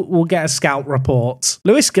week. We'll get a scout report.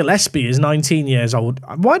 Lewis Gillespie is 19 years old.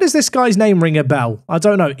 Why does this guy's name ring a bell? I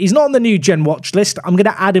don't know. He's not on the new gen watch list. I'm going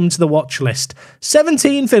to add him to the watch list.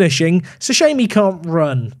 17 finishing. It's a shame he can't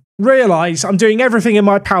run. Realise I'm doing everything in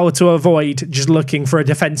my power to avoid just looking for a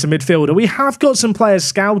defensive midfielder. We have got some players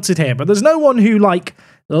scouted here, but there's no one who, like,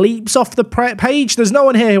 leaps off the page. There's no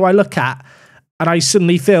one here who I look at and I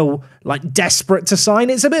suddenly feel like desperate to sign.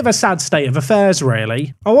 It's a bit of a sad state of affairs,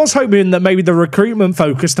 really. I was hoping that maybe the recruitment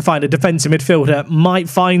focus to find a defensive midfielder might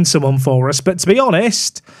find someone for us, but to be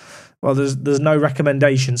honest, well, there's no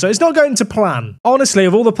recommendation, so it's not going to plan. Honestly,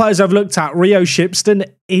 of all the players I've looked at, Rio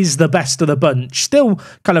Shipston is the best of the bunch. Still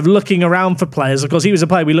kind of looking around for players. Of course, he was a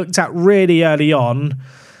player we looked at really early on.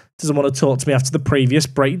 Doesn't want to talk to me after the previous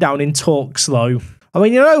breakdown in talks, though. I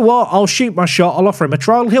mean, you know what? I'll shoot my shot. I'll offer him a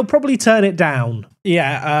trial. He'll probably turn it down.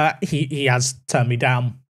 Yeah, he has turned me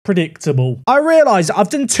down. Predictable. I realise I've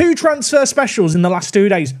done 2 transfer specials in the last 2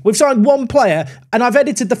 days. We've signed 1 player, and I've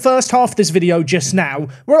edited the first half of this video just now.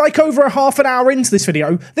 We're like over a half an hour into this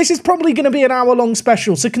video. This is probably going to be an hour-long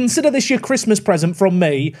special, so consider this your Christmas present from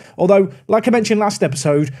me. Although, like I mentioned last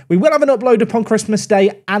episode, we will have an upload upon Christmas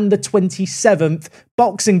Day and the 27th,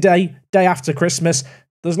 Boxing Day, day after Christmas.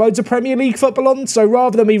 There's loads of Premier League football on, so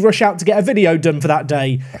rather than me rush out to get a video done for that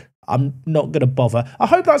day, I'm not going to bother. I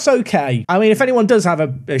hope that's okay. I mean, if anyone does have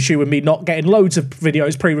an issue with me not getting loads of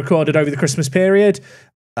videos pre-recorded over the Christmas period,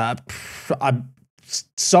 I'm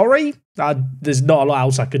sorry. There's not a lot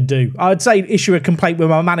else I could do. I'd say issue a complaint with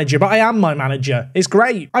my manager, but I am my manager. It's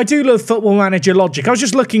great. I do love Football Manager logic. I was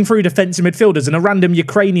just looking through defensive midfielders and a random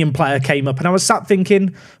Ukrainian player came up and I was sat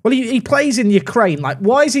thinking, well, he plays in Ukraine. Like,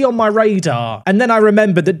 why is he on my radar? And then I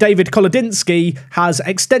remembered that David Kolodinsky has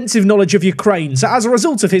extensive knowledge of Ukraine. So as a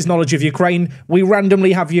result of his knowledge of Ukraine, we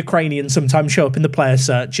randomly have Ukrainians sometimes show up in the player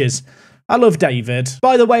searches. I love David.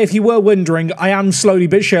 By the way, if you were wondering, I am slowly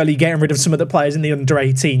but surely getting rid of some of the players in the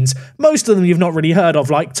under-18s. Most of them you've not really heard of,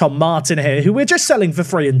 like Tom Martin here, who we're just selling for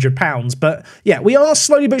 £300. But yeah, we are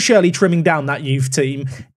slowly but surely trimming down that youth team.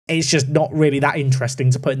 It's just not really that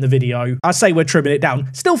interesting to put in the video. I say we're trimming it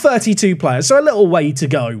down. Still 32 players, so a little way to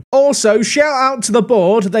go. Also, shout out to the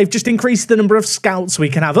board. They've just increased the number of scouts we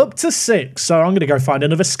can have up to 6, so I'm going to go find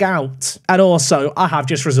another scout. And also, I have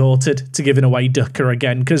just resorted to giving away Ducker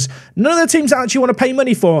again, because none of the teams actually want to pay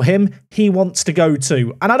money for him. He wants to go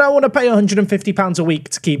to. And I don't want to pay £150 a week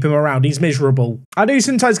to keep him around. He's miserable. I do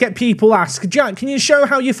sometimes get people ask, Jack, can you show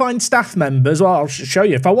how you find staff members? Well, I'll show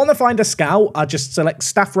you. If I want to find a scout, I just select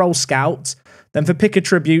staff role scout. Then for pick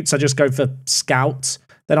attributes, I just go for scout.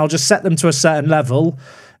 Then I'll just set them to a certain level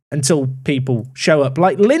until people show up.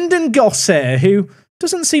 Like Lyndon Goss here, who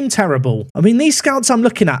doesn't seem terrible. I mean, these scouts I'm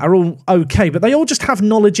looking at are all okay, but they all just have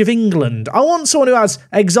knowledge of England. I want someone who has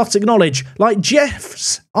exotic knowledge, like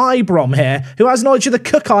Jeff's Ibrom here, who has knowledge of the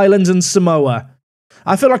Cook Islands and Samoa.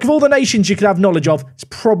 I feel like of all the nations you could have knowledge of, it's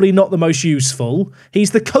probably not the most useful. He's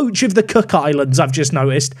the coach of the Cook Islands, I've just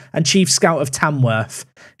noticed, and chief scout of Tamworth.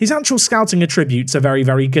 His actual scouting attributes are very,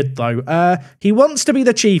 very good, though. He wants to be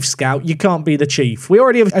the chief scout. You can't be the chief. We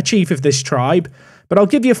already have a chief of this tribe, but I'll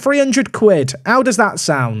give you 300 quid. How does that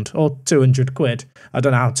sound? Or 200 quid. I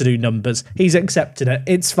don't know how to do numbers. He's accepted it.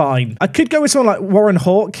 It's fine. I could go with someone like Warren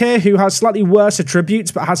Hawke here, who has slightly worse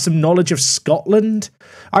attributes, but has some knowledge of Scotland.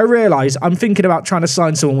 I realise I'm thinking about trying to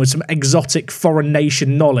sign someone with some exotic foreign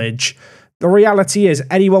nation knowledge. The reality is,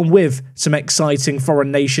 anyone with some exciting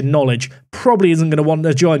foreign nation knowledge probably isn't going to want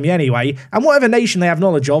to join me anyway, and whatever nation they have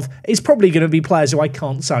knowledge of is probably going to be players who I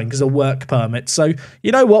can't sign because of work permits. So,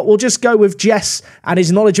 you know what, we'll just go with Jess and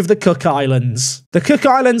his knowledge of the Cook Islands. The Cook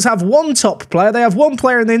Islands have one top player, they have one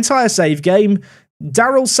player in the entire save game.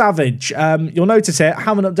 Daryl Savage, you'll notice here, I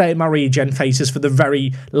haven't updated my regen faces for the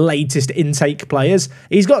very latest intake players.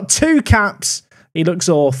 He's got 2 caps. He looks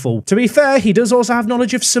awful. To be fair, he does also have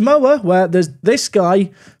knowledge of Samoa, where there's this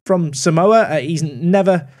guy from Samoa. He's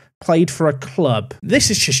never played for a club. This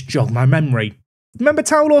has just jogged my memory. Remember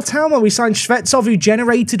Taulor Town when we signed Shvetsov, who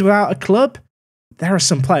generated without a club? There are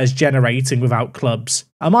some players generating without clubs.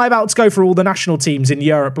 Am I about to go through all the national teams in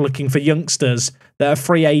Europe looking for youngsters that are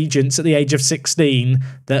free agents at the age of 16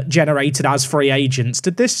 that generated as free agents?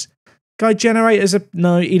 Did this guy generate as a...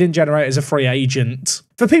 No, he didn't generate as a free agent.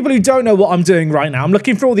 For people who don't know what I'm doing right now, I'm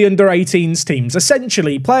looking for all the under-18s teams.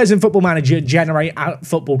 Essentially, players in Football Manager generate at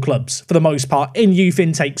football clubs, for the most part, in youth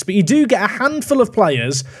intakes. But you do get a handful of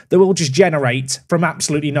players that will just generate from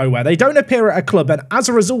absolutely nowhere. They don't appear at a club, and as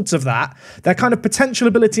a result of that, their kind of potential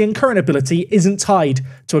ability and current ability isn't tied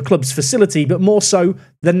to a club's facility, but more so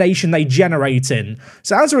the nation they generate in.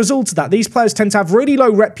 So as a result of that, these players tend to have really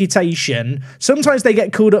low reputation. Sometimes they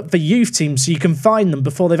get called up for youth teams so you can find them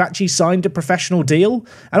before they've actually signed a professional deal.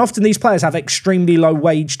 And often these players have extremely low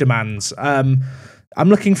wage demands. I'm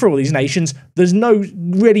looking for all these nations. There's no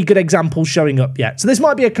really good examples showing up yet. So this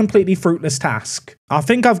might be a completely fruitless task. I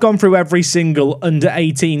think I've gone through every single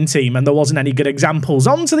under-18 team and there wasn't any good examples.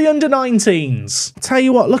 On to the under-19s. Tell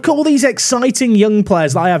you what, look at all these exciting young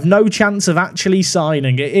players that I have no chance of actually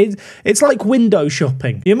signing. It's like window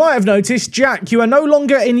shopping. You might have noticed, Jack, you are no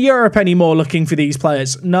longer in Europe anymore looking for these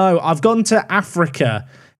players. No, I've gone to Africa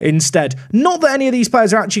instead. Not that any of these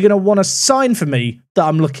players are actually going to want to sign for me that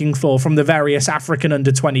I'm looking for from the various African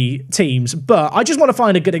under-20 teams, but I just want to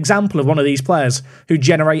find a good example of one of these players who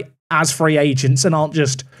generate as free agents and aren't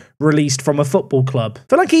just released from a football club. I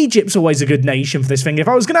feel like Egypt's always a good nation for this thing. If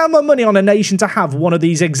I was going to have my money on a nation to have one of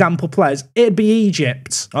these example players, it'd be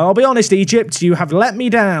Egypt. I'll be honest, Egypt, you have let me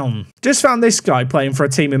down. Just found this guy playing for a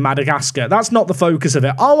team in Madagascar. That's not the focus of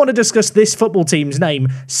it. I want to discuss this football team's name,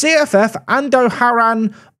 CFF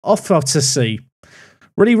Andoharan Ophotasi.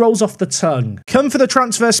 Really rolls off the tongue. Come for the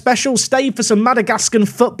transfer special, stay for some Madagascan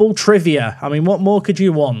football trivia. I mean, what more could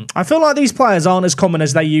you want? I feel like these players aren't as common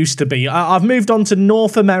as they used to be. I've moved on to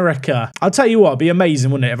North America. I'll tell you what, it'd be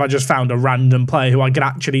amazing, wouldn't it, if I just found a random player who I could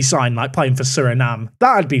actually sign, like playing for Suriname.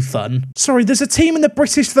 That'd be fun. Sorry, there's a team in the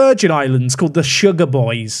British Virgin Islands called the Sugar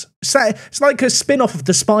Boys. It's like a spin-off of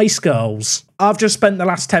the Spice Girls. I've just spent the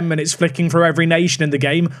last 10 minutes flicking through every nation in the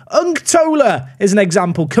game. Unktola is an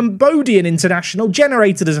example. Cambodian international,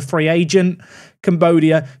 generated as a free agent.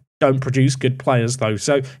 Cambodia don't produce good players, though,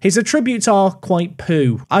 so his attributes are quite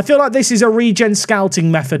poo. I feel like this is a regen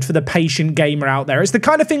scouting method for the patient gamer out there. It's the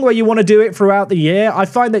kind of thing where you want to do it throughout the year. I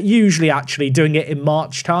find that usually actually doing it in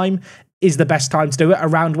March time is the best time to do it,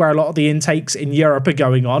 around where a lot of the intakes in Europe are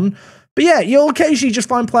going on. But yeah, you'll occasionally just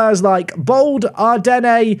find players like Bold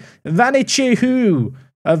Ardenne Vanichihu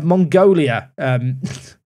of Mongolia.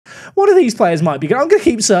 One of these players might be good. I'm going to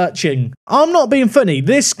keep searching. I'm not being funny.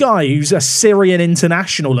 This guy who's a Syrian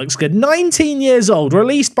international looks good. 19 years old,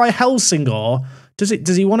 released by Helsingor. Does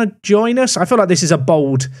he want to join us? I feel like this is a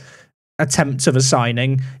bold attempt of a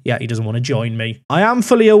signing. Yeah, he doesn't want to join me. I am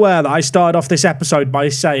fully aware that I started off this episode by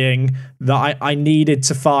saying that I needed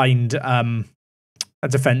to find a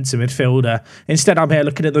defensive midfielder. Instead, I'm here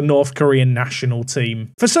looking at the North Korean national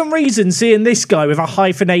team. For some reason, seeing this guy with a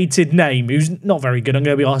hyphenated name, who's not very good, I'm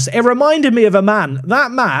going to be honest, it reminded me of a man. That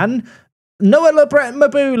man, Noah Lebret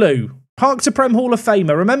Mabulu, Park to Prem Hall of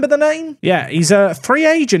Famer. Remember the name? Yeah, he's a free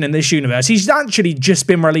agent in this universe. He's actually just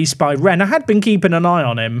been released by Rennes. I had been keeping an eye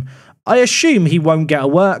on him. I assume he won't get a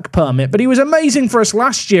work permit, but he was amazing for us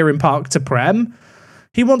last year in Park to Prem.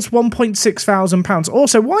 He wants £1,600.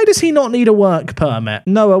 Also, why does he not need a work permit?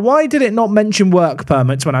 Noah, why did it not mention work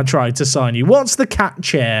permits when I tried to sign you? What's the catch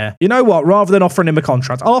here? You know what? Rather than offering him a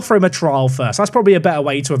contract, I'll offer him a trial first. That's probably a better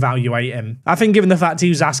way to evaluate him. I think given the fact he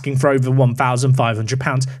was asking for over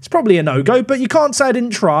 £1,500, it's probably a no-go, but you can't say I didn't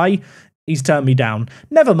try. He's turned me down.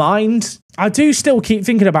 Never mind. I do still keep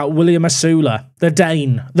thinking about William Asula, the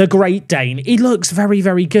Dane, the Great Dane. He looks very,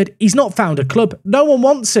 very good. He's not found a club. No one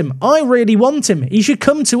wants him. I really want him. He should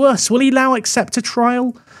come to us. Will he now accept a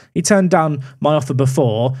trial? He turned down my offer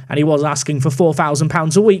before, and he was asking for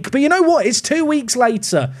 £4,000 a week. But you know what? It's 2 weeks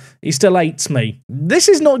later. He still hates me. This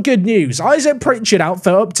is not good news. Isaac Pritchard out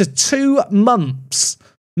for up to 2 months.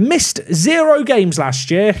 Missed 0 games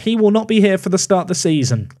last year. He will not be here for the start of the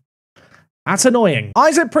season. That's annoying.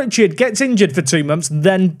 Isaac Pritchard gets injured for 2 months,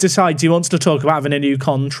 then decides he wants to talk about having a new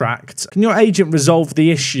contract. Can your agent resolve the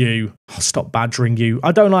issue? I'll stop badgering you.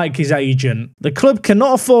 I don't like his agent. The club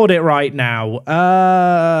cannot afford it right now.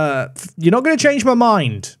 You're not going to change my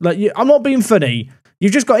mind. Like, I'm not being funny.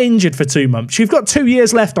 You've just got injured for 2 months. You've got 2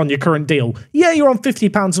 years left on your current deal. Yeah, you're on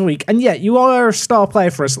 £50 a week, and yet you are a star player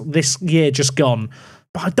for us this year just gone.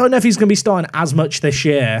 But I don't know if he's going to be starting as much this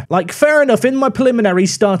year. Like, fair enough, in my preliminary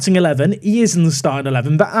starting 11, he is in the starting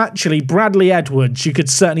 11, but actually, Bradley Edwards, you could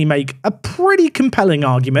certainly make a pretty compelling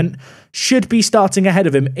argument, should be starting ahead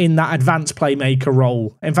of him in that advanced playmaker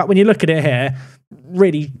role. In fact, when you look at it here,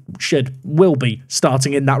 really will be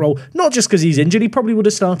starting in that role. Not just because he's injured, he probably would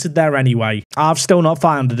have started there anyway. I've still not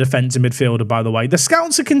found a defensive midfielder, by the way. The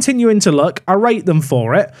scouts are continuing to look. I rate them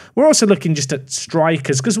for it. We're also looking just at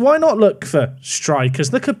strikers, because why not look for strikers?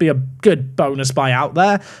 There could be a good bonus buy out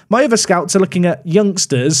there. My other scouts are looking at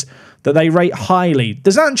youngsters that they rate highly.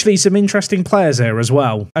 There's actually some interesting players here as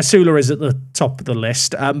well. Asula is at the top of the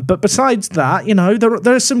list. But besides that, you know,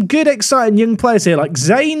 there are some good, exciting young players here, like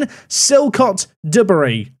Zane Silcott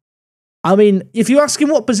Dubbery. I mean, if you ask him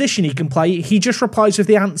what position he can play, he just replies with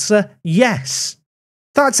the answer, yes.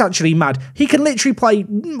 That's actually mad. He can literally play,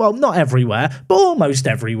 well, not everywhere, but almost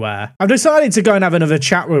everywhere. I've decided to go and have another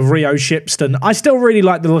chat with Rio Shipston. I still really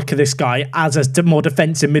like the look of this guy as a more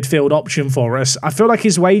defensive midfield option for us. I feel like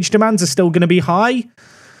his wage demands are still going to be high.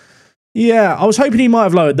 Yeah, I was hoping he might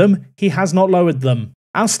have lowered them. He has not lowered them.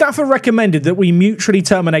 Our staff have recommended that we mutually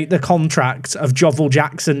terminate the contract of Jovel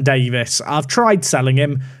Jackson Davis. I've tried selling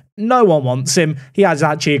him. No one wants him. He has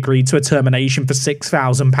actually agreed to a termination for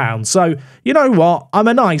 £6,000. So, you know what? I'm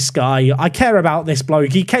a nice guy. I care about this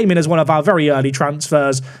bloke. He came in as one of our very early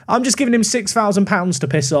transfers. I'm just giving him £6,000 to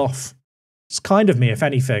piss off. It's kind of me, if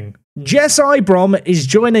anything. Jess Ibrom is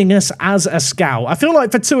joining us as a scout. I feel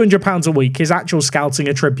like for £200 a week, his actual scouting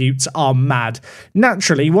attributes are mad.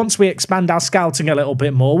 Naturally, once we expand our scouting a little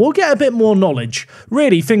bit more, we'll get a bit more knowledge.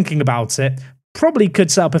 Really thinking about it, probably could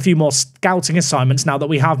set up a few more scouting assignments now that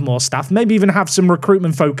we have more staff. Maybe even have some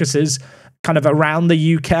recruitment focuses kind of around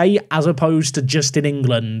the UK as opposed to just in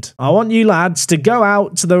England. I want you lads to go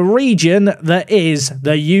out to the region that is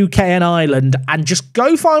the UK and Ireland and just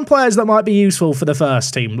go find players that might be useful for the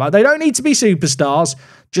first team. Like, they don't need to be superstars.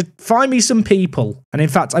 Just find me some people. And in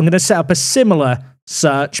fact, I'm going to set up a similar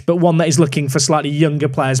search, but one that is looking for slightly younger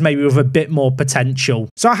players, maybe with a bit more potential.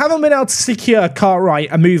 So I haven't been able to secure Cartwright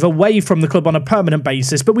and move away from the club on a permanent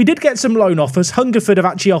basis, but we did get some loan offers. Hungerford have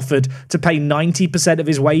actually offered to pay 90% of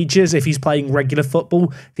his wages if he's playing regular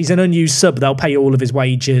football. If he's an unused sub, they'll pay all of his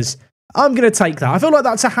wages. I'm going to take that. I feel like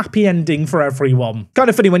that's a happy ending for everyone. Kind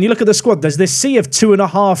of funny, when you look at the squad, there's this sea of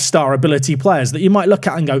 2.5-star ability players that you might look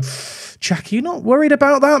at and go, Jack, you're not worried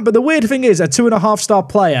about that? But the weird thing is, a 2.5-star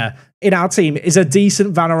player in our team is a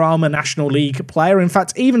decent Vanarama National League player. In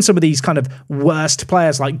fact, even some of these kind of worst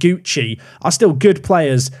players like Gucci are still good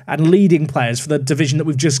players and leading players for the division that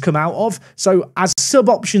we've just come out of. So as sub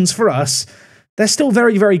options for us, they're still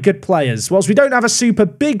very, very good players. Whilst we don't have a super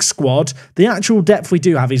big squad, the actual depth we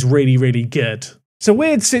do have is really, really good. It's a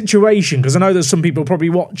weird situation because I know there's some people probably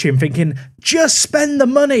watching thinking, just spend the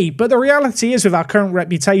money. But the reality is, with our current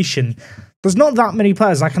reputation, there's not that many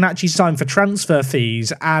players I can actually sign for transfer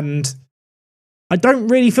fees, and I don't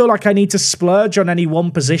really feel like I need to splurge on any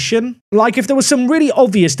one position. Like, if there was some really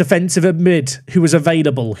obvious defensive mid who was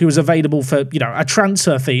available for, you know, a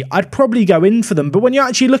transfer fee, I'd probably go in for them. But when you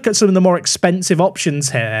actually look at some of the more expensive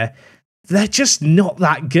options here, they're just not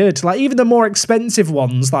that good. Like, even the more expensive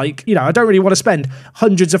ones, like, you know, I don't really want to spend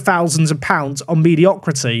hundreds of thousands of pounds on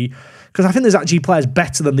mediocrity, because I think there's actually players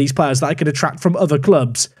better than these players that I could attract from other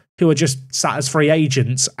clubs who are just sat as free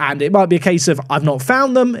agents. And it might be a case of I've not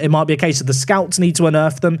found them. It might be a case of the scouts need to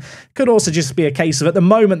unearth them. Could also just be a case of at the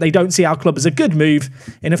moment they don't see our club as a good move.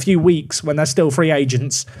 In a few weeks when they're still free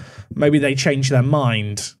agents, maybe they change their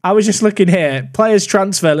mind. I was just looking here. Players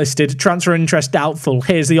transfer listed, transfer interest doubtful.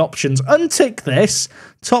 Here's the options. Untick this.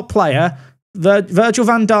 Top player, Virgil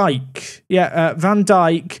van Dijk. Yeah, Van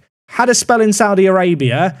Dijk had a spell in Saudi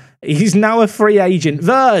Arabia. He's now a free agent.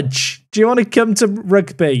 Verge, do you want to come to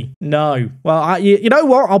rugby? No. Well, you know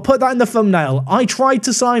what? I'll put that in the thumbnail. I tried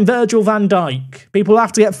to sign Virgil van Dijk. People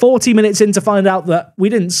have to get 40 minutes in to find out that we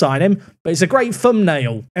didn't sign him, but it's a great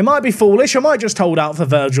thumbnail. It might be foolish. I might just hold out for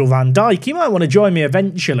Virgil van Dijk. He might want to join me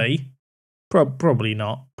eventually. Probably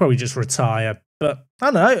not. Probably just retire. But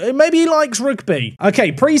I don't know, maybe he likes rugby.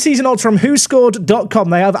 Okay, pre-season odds from whoscored.com.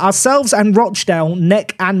 They have ourselves and Rochdale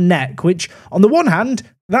neck and neck, which on the one hand,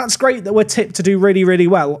 that's great that we're tipped to do really, really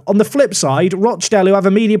well. On the flip side, Rochdale, who have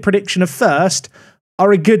a media prediction of first,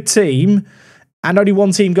 are a good team, and only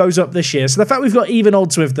one team goes up this year. So the fact we've got even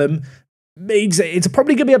odds with them it's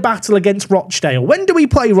probably going to be a battle against Rochdale. When do we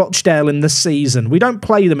play Rochdale in the season? We don't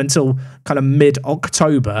play them until kind of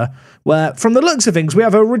mid-October, where, from the looks of things, we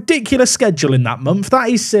have a ridiculous schedule in that month. That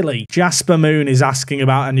is silly. Jasper Moon is asking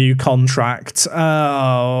about a new contract.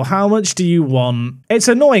 Oh, how much do you want? It's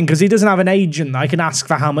annoying because he doesn't have an agent that I can ask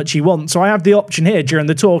for how much he wants, so I have the option here during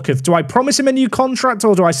the talk of, do I promise him a new contract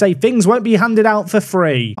or do I say things won't be handed out for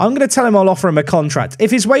free? I'm going to tell him I'll offer him a contract. If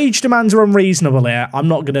his wage demands are unreasonable here, I'm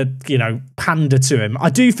not going to, pander to him. I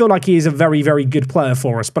do feel like he is a very, very good player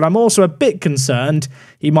for us, but I'm also a bit concerned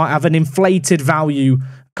he might have an inflated value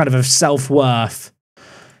kind of self-worth.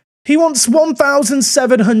 He wants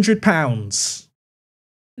 £1,700.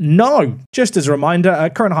 No. Just as a reminder, our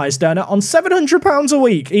current highest earner on £700 a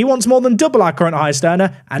week. He wants more than double our current highest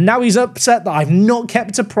earner, and now he's upset that I've not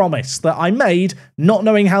kept a promise that I made, not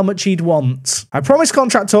knowing how much he'd want. I promised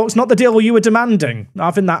contract talks, not the deal you were demanding. I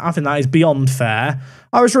think that is beyond fair.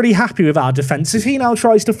 I was really happy with our defence. If he now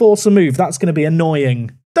tries to force a move, that's going to be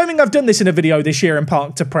annoying. Don't think I've done this in a video this year in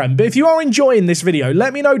Park to Prem, but if you are enjoying this video,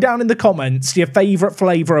 let me know down in the comments your favourite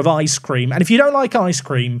flavour of ice cream. And if you don't like ice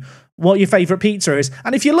cream, what your favourite pizza is.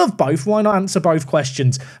 And if you love both, why not answer both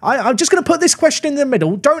questions? I'm just going to put this question in the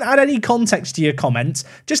middle. Don't add any context to your comments.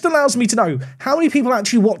 Just allows me to know how many people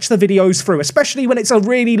actually watch the videos through, especially when it's a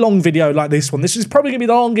really long video like this one. This is probably going to be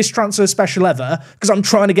the longest transfer special ever because I'm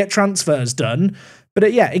trying to get transfers done. But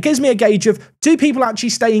it gives me a gauge of, do people actually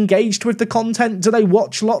stay engaged with the content? Do they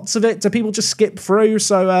watch lots of it? Do people just skip through?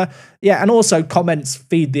 So, and also comments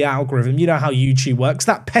feed the algorithm. You know how YouTube works.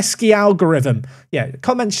 That pesky algorithm. Yeah,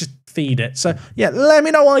 comments just feed it. So, let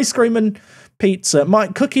me know ice cream and pizza. My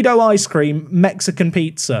cookie dough ice cream, Mexican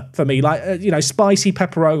pizza for me. Like, spicy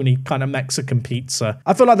pepperoni kind of Mexican pizza.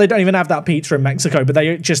 I feel like they don't even have that pizza in Mexico, but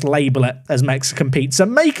they just label it as Mexican pizza.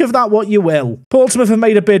 Make of that what you will. Portsmouth have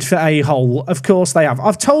made a bid for A-Hole. Of course they have.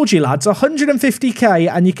 I've told you, lads, 150k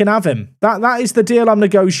and you can have him. That is the deal I'm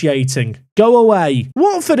negotiating. Go away.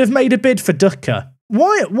 Watford have made a bid for Ducker.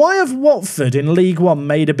 Why have Watford in League One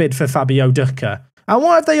made a bid for Fabio Ducker? And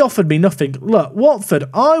why have they offered me nothing? Look, Watford,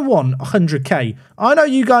 I want 100k. I know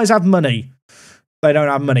you guys have money. They don't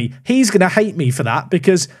have money. He's going to hate me for that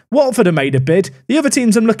because Watford have made a bid. The other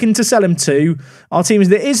teams I'm looking to sell him to are teams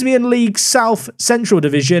in the Isthmian League South Central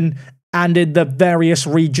Division and in the various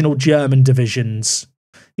regional German divisions.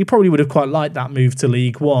 He probably would have quite liked that move to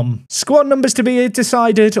League One. Squad numbers to be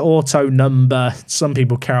decided. Auto number. Some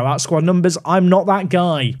people care about squad numbers. I'm not that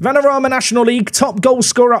guy. Vanarama National League top goal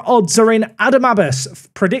scorer odds are in Adam Abbas.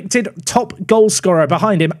 Predicted top goal scorer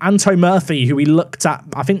behind him, Anto Murphy, who we looked at,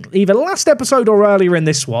 I think, either last episode or earlier in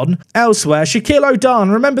this one. Elsewhere, Shaquille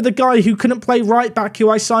O'Dan. Remember the guy who couldn't play right back, who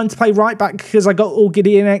I signed to play right back because I got all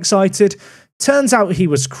giddy and excited? Turns out he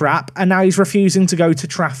was crap, and now he's refusing to go to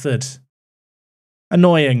Trafford.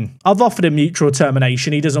 Annoying. I've offered him mutual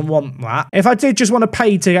termination. He doesn't want that. If I did just want to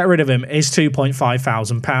pay to get rid of him, it's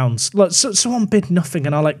 £2,500. Look, someone bid nothing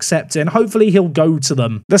and I'll accept it, and hopefully he'll go to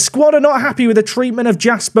them. The squad are not happy with the treatment of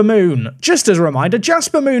Jasper Moon. Just as a reminder,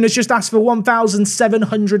 Jasper Moon has just asked for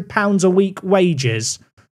 £1,700 a week wages.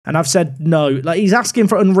 And I've said no. Like, he's asking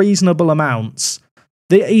for unreasonable amounts.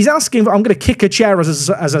 He's asking for, I'm going to kick a chair as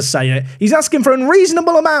I say it. He's asking for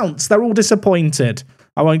unreasonable amounts. They're all disappointed.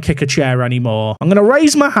 I won't kick a chair anymore. I'm going to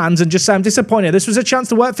raise my hands and just say I'm disappointed. This was a chance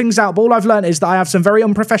to work things out, but all I've learned is that I have some very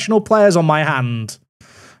unprofessional players on my hand.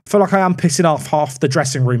 I feel like I am pissing off half the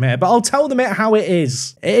dressing room here, but I'll tell them it how it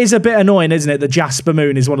is. It is a bit annoying, isn't it, that Jasper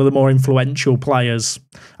Moon is one of the more influential players.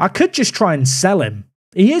 I could just try and sell him.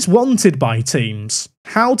 He is wanted by teams.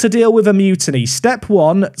 How to deal with a mutiny. Step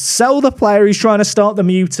 1, sell the player who's trying to start the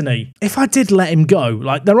mutiny. If I did let him go,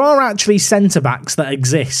 like, there are actually centre-backs that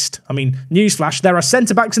exist. I mean, newsflash, there are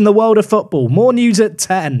centre-backs in the world of football. More news at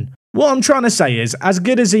 10. What I'm trying to say is, as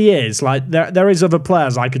good as he is, like, there is other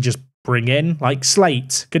players I could just bring in. Like,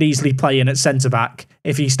 Slate could easily play in at centre-back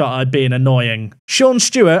if he started being annoying. Sean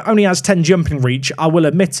Stewart only has 10 jumping reach, I will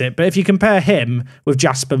admit it, but if you compare him with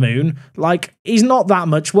Jasper Moon, like, he's not that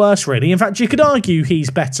much worse, really. In fact, you could argue he's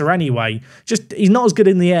better anyway. Just, he's not as good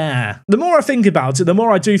in the air. The more I think about it, the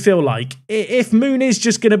more I do feel like, if Moon is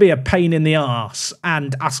just going to be a pain in the arse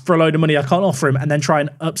and ask for a load of money I can't offer him and then try and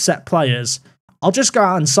upset players, I'll just go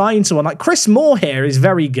out and sign someone. Like, Chris Moore here is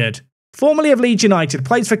very good. Formerly of Leeds United,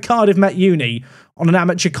 plays for Cardiff Met Uni on an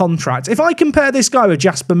amateur contract. If I compare this guy with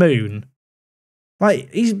Jasper Moon,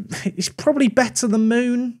 Like, he's probably better than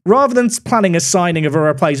Moon. Rather than planning a signing of a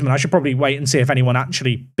replacement, I should probably wait and see if anyone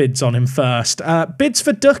actually bids on him first. Bids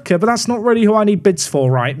for Ducker, but that's not really who I need bids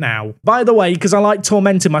for right now. By the way, because I like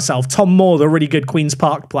tormenting myself, Tom Moore, the really good Queen's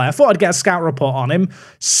Park player, I thought I'd get a scout report on him.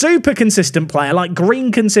 Super consistent player, like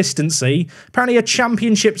green consistency. Apparently a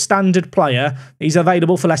championship standard player. He's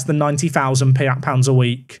available for less than £90,000 a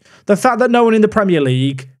week. The fact that no one in the Premier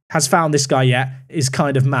League has found this guy yet is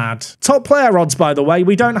kind of mad. Top player odds, by the way.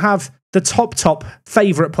 We don't have the top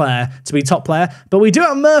favourite player to be top player, but we do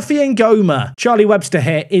have Murphy and Goma. Charlie Webster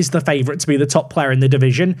here is the favourite to be the top player in the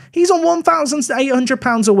division. He's on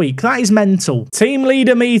 £1,800 a week. That is mental. Team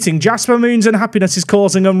leader meeting. Jasper Moon's unhappiness is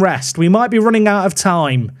causing unrest. We might be running out of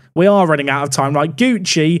time. We are running out of time, right?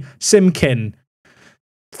 Gucci, Simkin.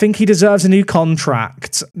 Think he deserves a new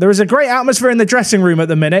contract. There is a great atmosphere in the dressing room at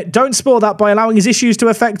the minute. Don't spoil that by allowing his issues to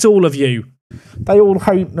affect all of you. They all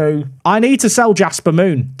hate me. I need to sell Jasper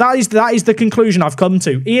Moon. That is the conclusion I've come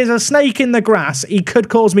to. He is a snake in the grass. He could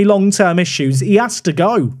cause me long-term issues. He has to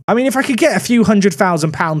go. I mean, if I could get a few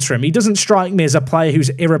 £100,000 for him, he doesn't strike me as a player who's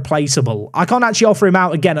irreplaceable. I can't actually offer him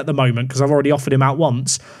out again at the moment because I've already offered him out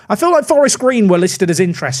once. I feel like Forest Green were listed as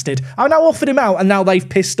interested. I've now offered him out and now they've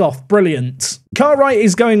pissed off. Brilliant. Cartwright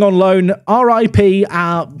is going on loan. RIP,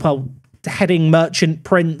 heading merchant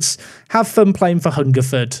Prince. Have fun playing for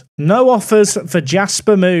Hungerford. No offers for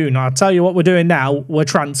Jasper Moon. I'll tell you what we're doing now. We're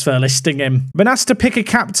transfer listing him. Been asked to pick a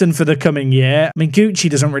captain for the coming year. I mean, Gucci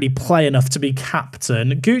doesn't really play enough to be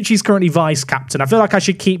captain. Gucci's currently vice captain. I feel like I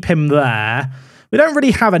should keep him there. We don't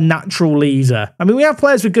really have a natural leader. I mean, we have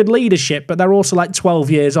players with good leadership, but they're also like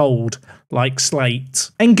 12 years old, like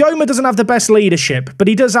Slate. And Goma doesn't have the best leadership, but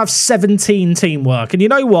he does have 17 teamwork. And you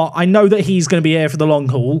know what? I know that he's going to be here for the long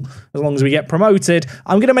haul, as long as we get promoted.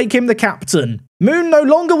 I'm going to make him the captain. Moon no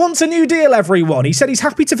longer wants a new deal, everyone. He said he's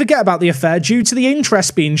happy to forget about the affair due to the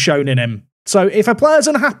interest being shown in him. So if a player's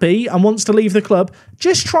unhappy and wants to leave the club,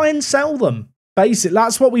 just try and sell them. Basically,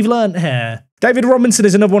 that's what we've learnt here. David Robinson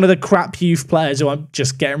is another one of the crap youth players who I'm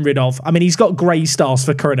just getting rid of. I mean, he's got grey stars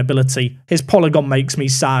for current ability. His polygon makes me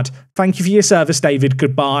sad. Thank you for your service, David.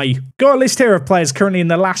 Goodbye. Got a list here of players currently in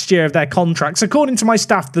the last year of their contracts. According to my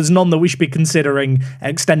staff, there's none that we should be considering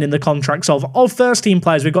extending the contracts of. Of first-team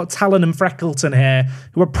players, we've got Talon and Freckleton here,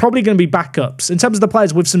 who are probably going to be backups. In terms of the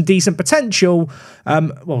players with some decent potential,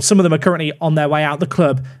 well, some of them are currently on their way out the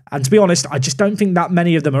club. And to be honest, I just don't think that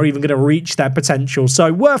many of them are even going to reach their potential.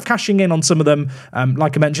 So worth cashing in on some of them.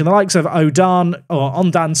 Like I mentioned, the likes of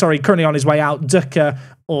Ondan, currently on his way out. Ducker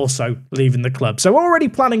also leaving the club. So we're already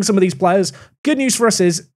planning some of these players. Good news for us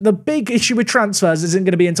is the big issue with transfers isn't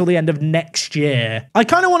going to be until the end of next year. I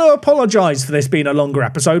kind of want to apologise for this being a longer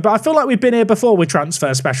episode, but I feel like we've been here before with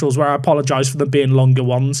transfer specials where I apologise for them being longer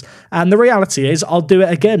ones. And the reality is I'll do it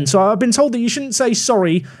again. So I've been told that you shouldn't say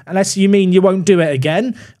sorry unless you mean you won't do it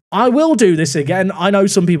again. I will do this again. I know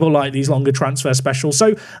some people like these longer transfer specials,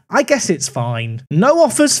 so I guess it's fine. No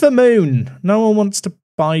offers for Moon. No one wants to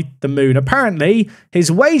buy the Moon. Apparently,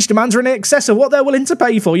 his wage demands are in excess of what they're willing to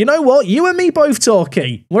pay for. You know what? You and me both,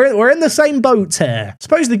 Torquay. We're in the same boat here.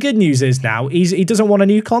 Suppose the good news is now he doesn't want a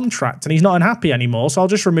new contract and he's not unhappy anymore, so I'll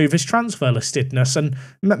just remove his transfer listedness and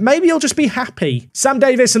maybe he'll just be happy. Sam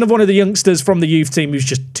Davis, another one of the youngsters from the youth team who's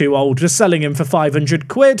just too old, just selling him for 500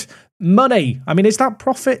 quid. Money. I mean, is that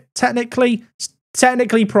profit technically? It's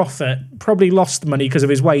technically profit. Probably lost money because of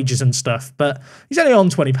his wages and stuff, but he's only on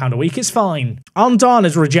 £20 a week. It's fine. Ondan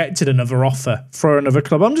has rejected another offer for another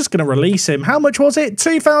club. I'm just going to release him. How much was it?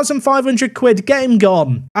 2,500 quid. Get him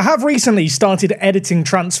gone. I have recently started editing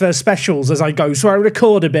transfer specials as I go, so I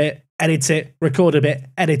record a bit, edit it, record a bit,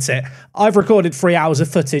 edit it. I've recorded 3 hours of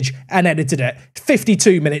footage and edited it.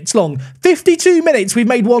 52 minutes long. 52 minutes, we've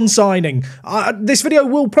made one signing. This video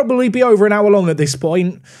will probably be over an hour long at this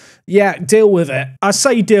point. Yeah, deal with it. I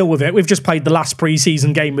say deal with it. We've just played the last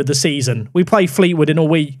pre-season game of the season. We play Fleetwood in a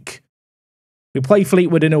week.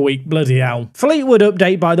 Bloody hell. Fleetwood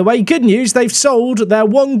update, by the way. Good news, they've sold their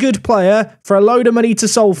one good player for a load of money to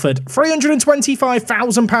Salford.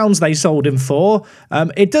 £325,000 they sold him for.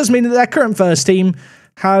 It does mean that their current first team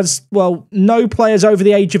has, well, no players over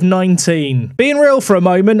the age of 19. Being real for a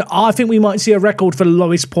moment, I think we might see a record for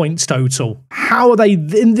lowest points total. How are they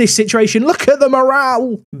in this situation? Look at the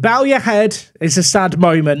morale. Bow your head. It's a sad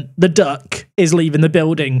moment. The Duck is leaving the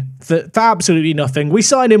building for absolutely nothing. We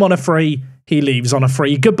signed him on a free. He leaves on a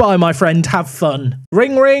free. Goodbye, my friend. Have fun.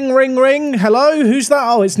 Ring, ring, ring, ring. Hello? Who's that?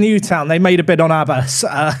 Oh, it's Newtown. They made a bid on Addons.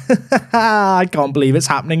 I can't believe it's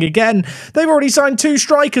happening again. They've already signed 2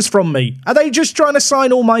 strikers from me. Are they just trying to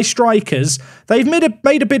sign all my strikers? They've made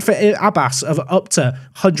a bid for Addons of up to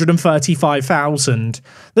 135,000.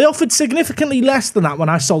 They offered significantly less than that when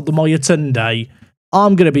I sold them Oyatunde.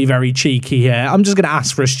 I'm going to be very cheeky here. I'm just going to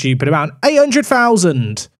ask for a stupid amount.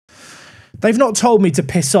 800,000. They've not told me to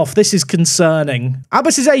piss off. This is concerning.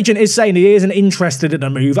 Addons' agent is saying he isn't interested in a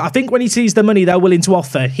move. I think when he sees the money they're willing to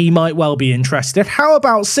offer, he might well be interested. How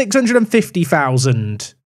about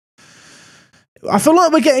 650,000? I feel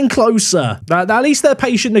like we're getting closer. At least they're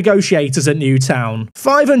patient negotiators at Newtown.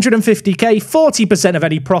 550k, 40% of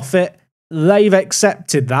any profit. They've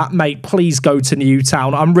accepted that. Mate, please go to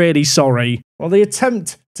Newtown. I'm really sorry. Well, the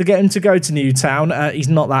attempt to get him to go to Newtown, he's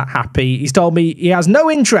not that happy. He's told me he has no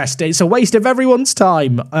interest. It's a waste of everyone's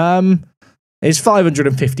time. It's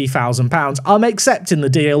 £550,000. I'm accepting the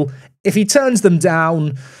deal. If he turns them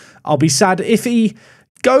down, I'll be sad. If he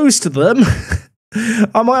goes to them,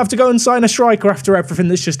 I might have to go and sign a striker after everything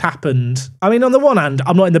that's just happened. I mean, on the one hand,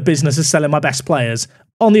 I'm not in the business of selling my best players.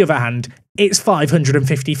 On the other hand, it's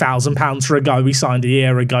 £550,000 for a guy we signed a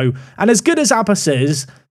year ago. And as good as Addons is,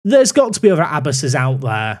 there's got to be other Addonses out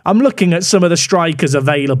there. I'm looking at some of the strikers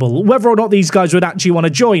available. Whether or not these guys would actually want to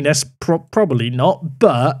join us, probably not.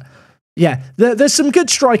 But yeah, there's some good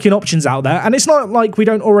striking options out there. And it's not like we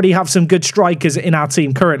don't already have some good strikers in our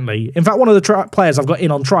team currently. In fact, one of the players I've got in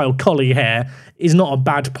on trial, Collie here, is not a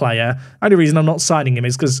bad player. The only reason I'm not signing him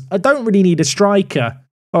is because I don't really need a striker.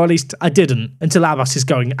 Or at least I didn't until Addons is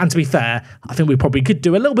going. And to be fair, I think we probably could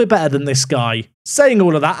do a little bit better than this guy. Saying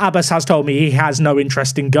all of that, Addons has told me he has no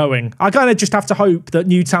interest in going. I kind of just have to hope that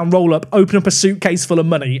Newtown roll up, open up a suitcase full of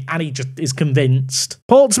money, and he just is convinced.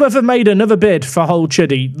 Portsmouth have made another bid for Hull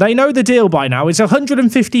Chuddy. They know the deal by now. It's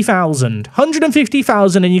 150,000.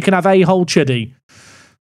 150,000 and you can have a Hull Chuddy.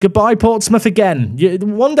 Goodbye, Portsmouth again.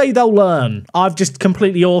 One day they'll learn. I've just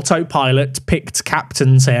completely autopilot picked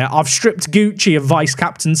captains here. I've stripped Gucci of vice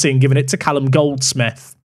captaincy and given it to Callum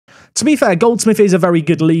Goldsmith. To be fair, Goldsmith is a very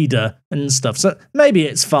good leader and stuff, so maybe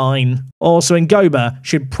it's fine. Also, Ngoma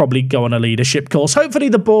should probably go on a leadership course. Hopefully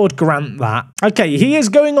the board grant that. Okay, he is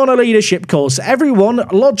going on a leadership course. Everyone,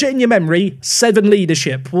 lodge it in your memory, 7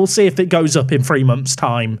 leadership. We'll see if it goes up in 3 months'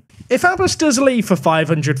 time. If Addons does leave for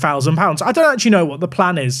 £500,000, I don't actually know what the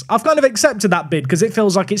plan is. I've kind of accepted that bid because it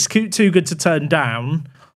feels like it's too good to turn down.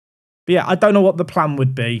 But yeah, I don't know what the plan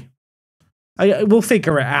would be. We'll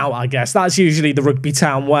figure it out, I guess. That's usually the Rugby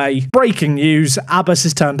Town way. Breaking news, Addons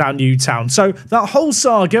has turned down Newtown. So that whole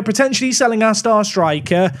saga, potentially selling our star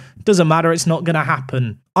striker, doesn't matter, it's not going to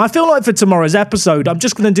happen. I feel like for tomorrow's episode, I'm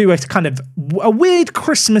just going to do a kind of a weird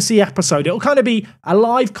Christmassy episode. It'll kind of be a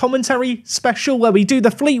live commentary special where we do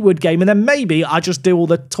the Fleetwood game, and then maybe I just do all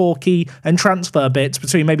the talkie and transfer bits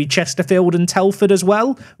between maybe Chesterfield and Telford as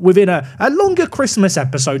well within a longer Christmas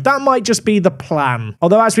episode. That might just be the plan.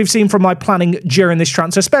 Although, as we've seen from my planning during this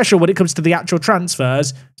transfer special, when it comes to the actual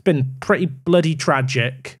transfers, it's been pretty bloody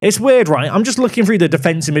tragic. It's weird, right? I'm just looking through the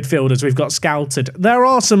defensive midfielders we've got scouted. There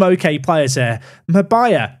are some okay players here.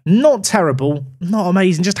 Mabaya, not terrible, not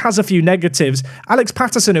amazing, just has a few negatives. Alex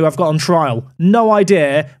Patterson, who I've got on trial, no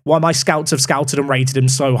idea why my scouts have scouted and rated him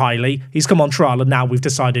so highly. He's come on trial and now we've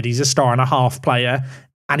decided he's a star-and-a-half player.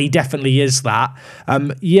 And he definitely is that.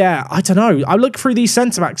 Yeah, I don't know. I look through these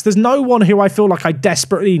centre-backs. There's no one who I feel like I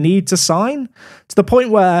desperately need to sign, to the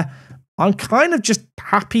point where I'm kind of just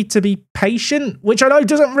happy to be patient, which I know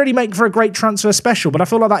doesn't really make for a great transfer special, but I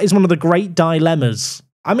feel like that is one of the great dilemmas.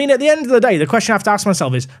 I mean, at the end of the day, the question I have to ask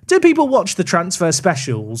myself is, do people watch the transfer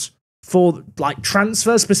specials for, like,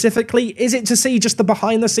 transfer specifically? Is it to see just the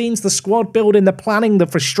behind the scenes, the squad building, the planning, the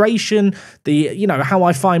frustration, how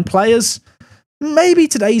I find players? Maybe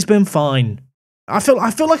today's been fine. I feel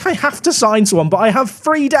like I have to sign someone, but I have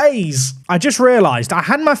 3 days. I just realised I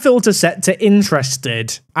had my filter set to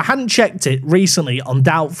interested. I hadn't checked it recently on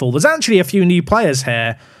doubtful. There's actually a few new players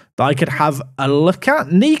here that I could have a look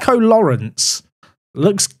at. Nico Lawrence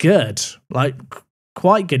looks good, like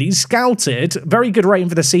quite good. He's scouted, very good rating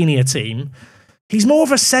for the senior team. He's more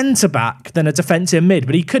of a centre-back than a defensive mid,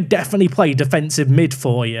 but he could definitely play defensive mid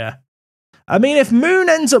for you. I mean, if Moon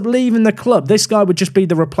ends up leaving the club, this guy would just be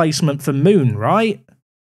the replacement for Moon, right?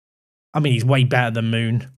 I mean, he's way better than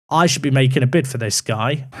Moon. I should be making a bid for this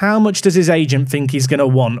guy. How much does his agent think he's going to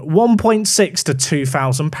want? 1.6 to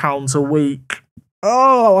 £2,000 a week.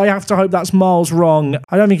 Oh, I have to hope that's miles wrong.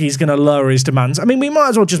 I don't think he's going to lower his demands. I mean, we might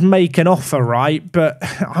as well just make an offer, right? But,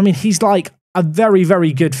 I mean, he's like a very,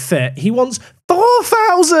 very good fit. He wants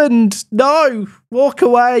 4,000! No, walk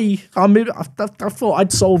away. I thought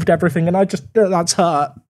I'd solved everything, and that's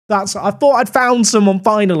hurt. I thought I'd found someone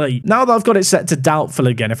finally. Now that I've got it set to doubtful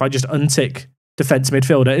again, if I just untick defensive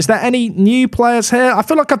midfielder, is there any new players here? I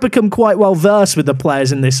feel like I've become quite well versed with the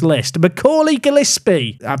players in this list. Macaulay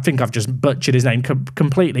Gillespie. I think I've just butchered his name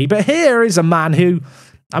completely, but here is a man who,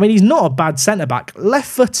 I mean, he's not a bad centre-back.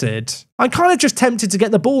 Left-footed. I'm kind of just tempted to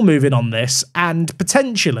get the ball moving on this, and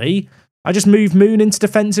potentially I just move Moon into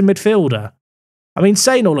defensive midfielder. I mean,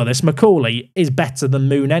 saying all of this, Macaulay is better than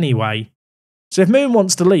Moon anyway. So if Moon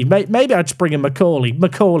wants to leave, maybe I'd just bring in Macaulay.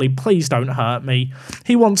 Macaulay, please don't hurt me.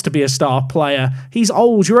 He wants to be a star player. He's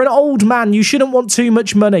old. You're an old man. You shouldn't want too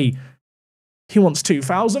much money. He wants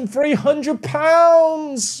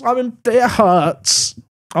 £2,300. I mean, it hurts.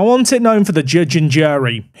 I want it known for the judge and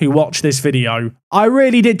jury who watch this video. I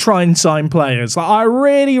really did try and sign players. Like, I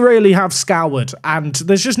really have scoured, and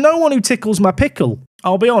there's just no one who tickles my pickle.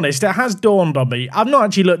 I'll be honest, it has dawned on me. I've not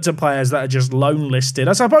actually looked at players that are just loan listed.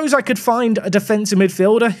 I suppose I could find a defensive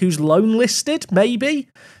midfielder who's loan listed, maybe,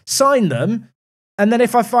 sign them, and then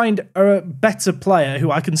if I find a better player who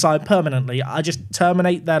I can sign permanently, I just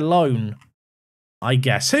terminate their loan, I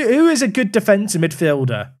guess. Who is a good defensive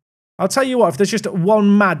midfielder? I'll tell you what, if there's just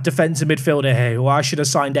one mad defensive midfielder here who I should have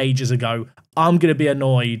signed ages ago, I'm going to be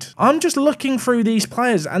annoyed. I'm just looking through these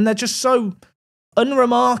players and they're just so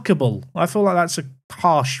unremarkable. I feel like that's a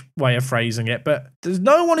harsh way of phrasing it, but there's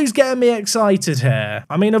no one who's getting me excited here.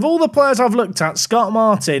 I mean, of all the players I've looked at, Scott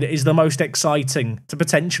Martin is the most exciting to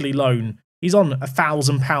potentially loan. He's on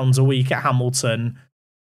 £1,000 a week at Hamilton.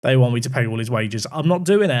 They want me to pay all his wages. I'm not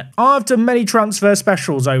doing it. I've done many transfer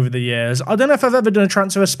specials over the years. I don't know if I've ever done a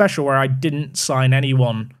transfer special where I didn't sign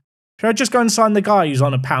anyone. Should I just go and sign the guy who's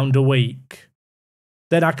on £1 a week?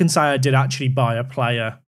 Then I can say I did actually buy a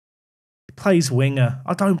player. He plays winger.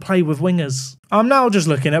 I don't play with wingers. I'm now just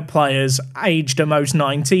looking at players aged at most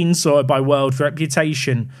 19, sorted by world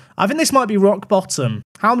reputation. I think this might be rock bottom.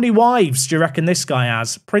 How many wives do you reckon this guy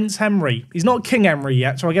has? Prince Henry. He's not King Henry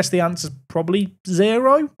yet, so I guess the answer's probably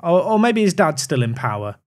 0? Or maybe his dad's still in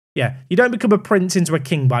power. Yeah, you don't become a prince into a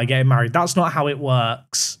king by getting married. That's not how it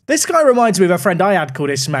works. This guy reminds me of a friend I had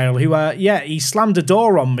called Ismail, who, he slammed a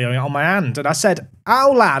door on me on my hand, and I said,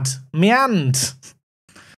 "Ow, lad, me hand."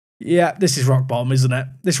 Yeah, this is rock bottom, isn't it?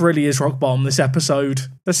 This really is rock bottom, this episode.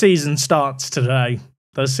 The season starts today.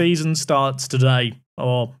 The season starts today.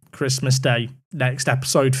 Or Christmas Day. Next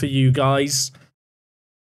episode for you guys.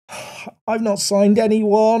 I've not signed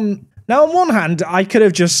anyone. Now, on one hand, I could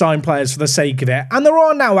have just signed players for the sake of it. And there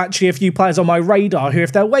are now actually a few players on my radar who,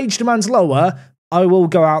 if their wage demand's lower, I will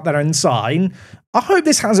go out there and sign. I hope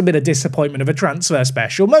this hasn't been a disappointment of a transfer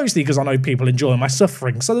special, mostly because I know people enjoy my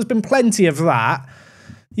suffering. So there's been plenty of that.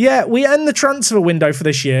 Yeah, we end the transfer window for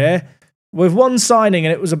this year with one signing,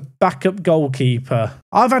 and it was a backup goalkeeper.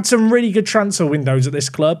 I've had some really good transfer windows at this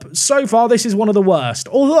club. So far, this is one of the worst.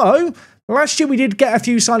 Although, last year we did get a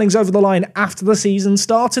few signings over the line after the season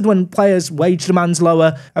started when players' wage demands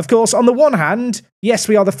lower. Of course, on the one hand, yes,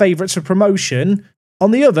 we are the favourites for promotion.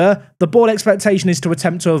 On the other, the board expectation is to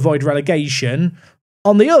attempt to avoid relegation.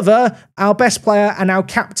 On the other, our best player and our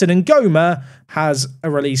captain Ngoma has a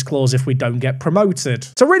release clause if we don't get promoted.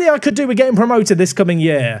 So really, I could do with getting promoted this coming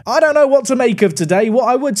year. I don't know what to make of today. What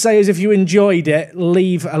I would say is if you enjoyed it,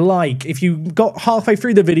 leave a like. If you got halfway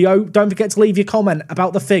through the video, don't forget to leave your comment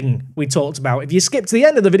about the thing we talked about. If you skipped to the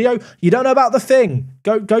end of the video, you don't know about the thing.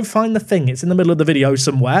 Go find the thing. It's in the middle of the video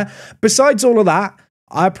somewhere. Besides all of that,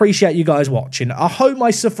 I appreciate you guys watching. I hope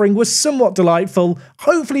my suffering was somewhat delightful.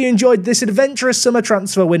 Hopefully you enjoyed this adventurous summer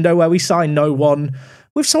transfer window where we signed no one.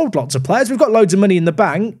 We've sold lots of players. We've got loads of money in the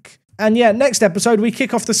bank. And yeah, next episode, we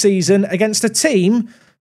kick off the season against a team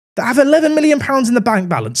that have £11 million in the bank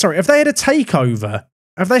balance. Sorry, have they had a takeover?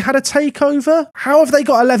 Have they had a takeover? How have they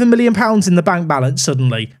got £11 million in the bank balance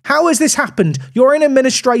suddenly? How has this happened? You're in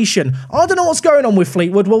administration. I don't know what's going on with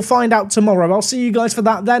Fleetwood. We'll find out tomorrow. I'll see you guys for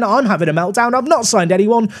that then. I'm having a meltdown. I've not signed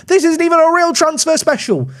anyone. This isn't even a real transfer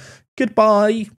special. Goodbye.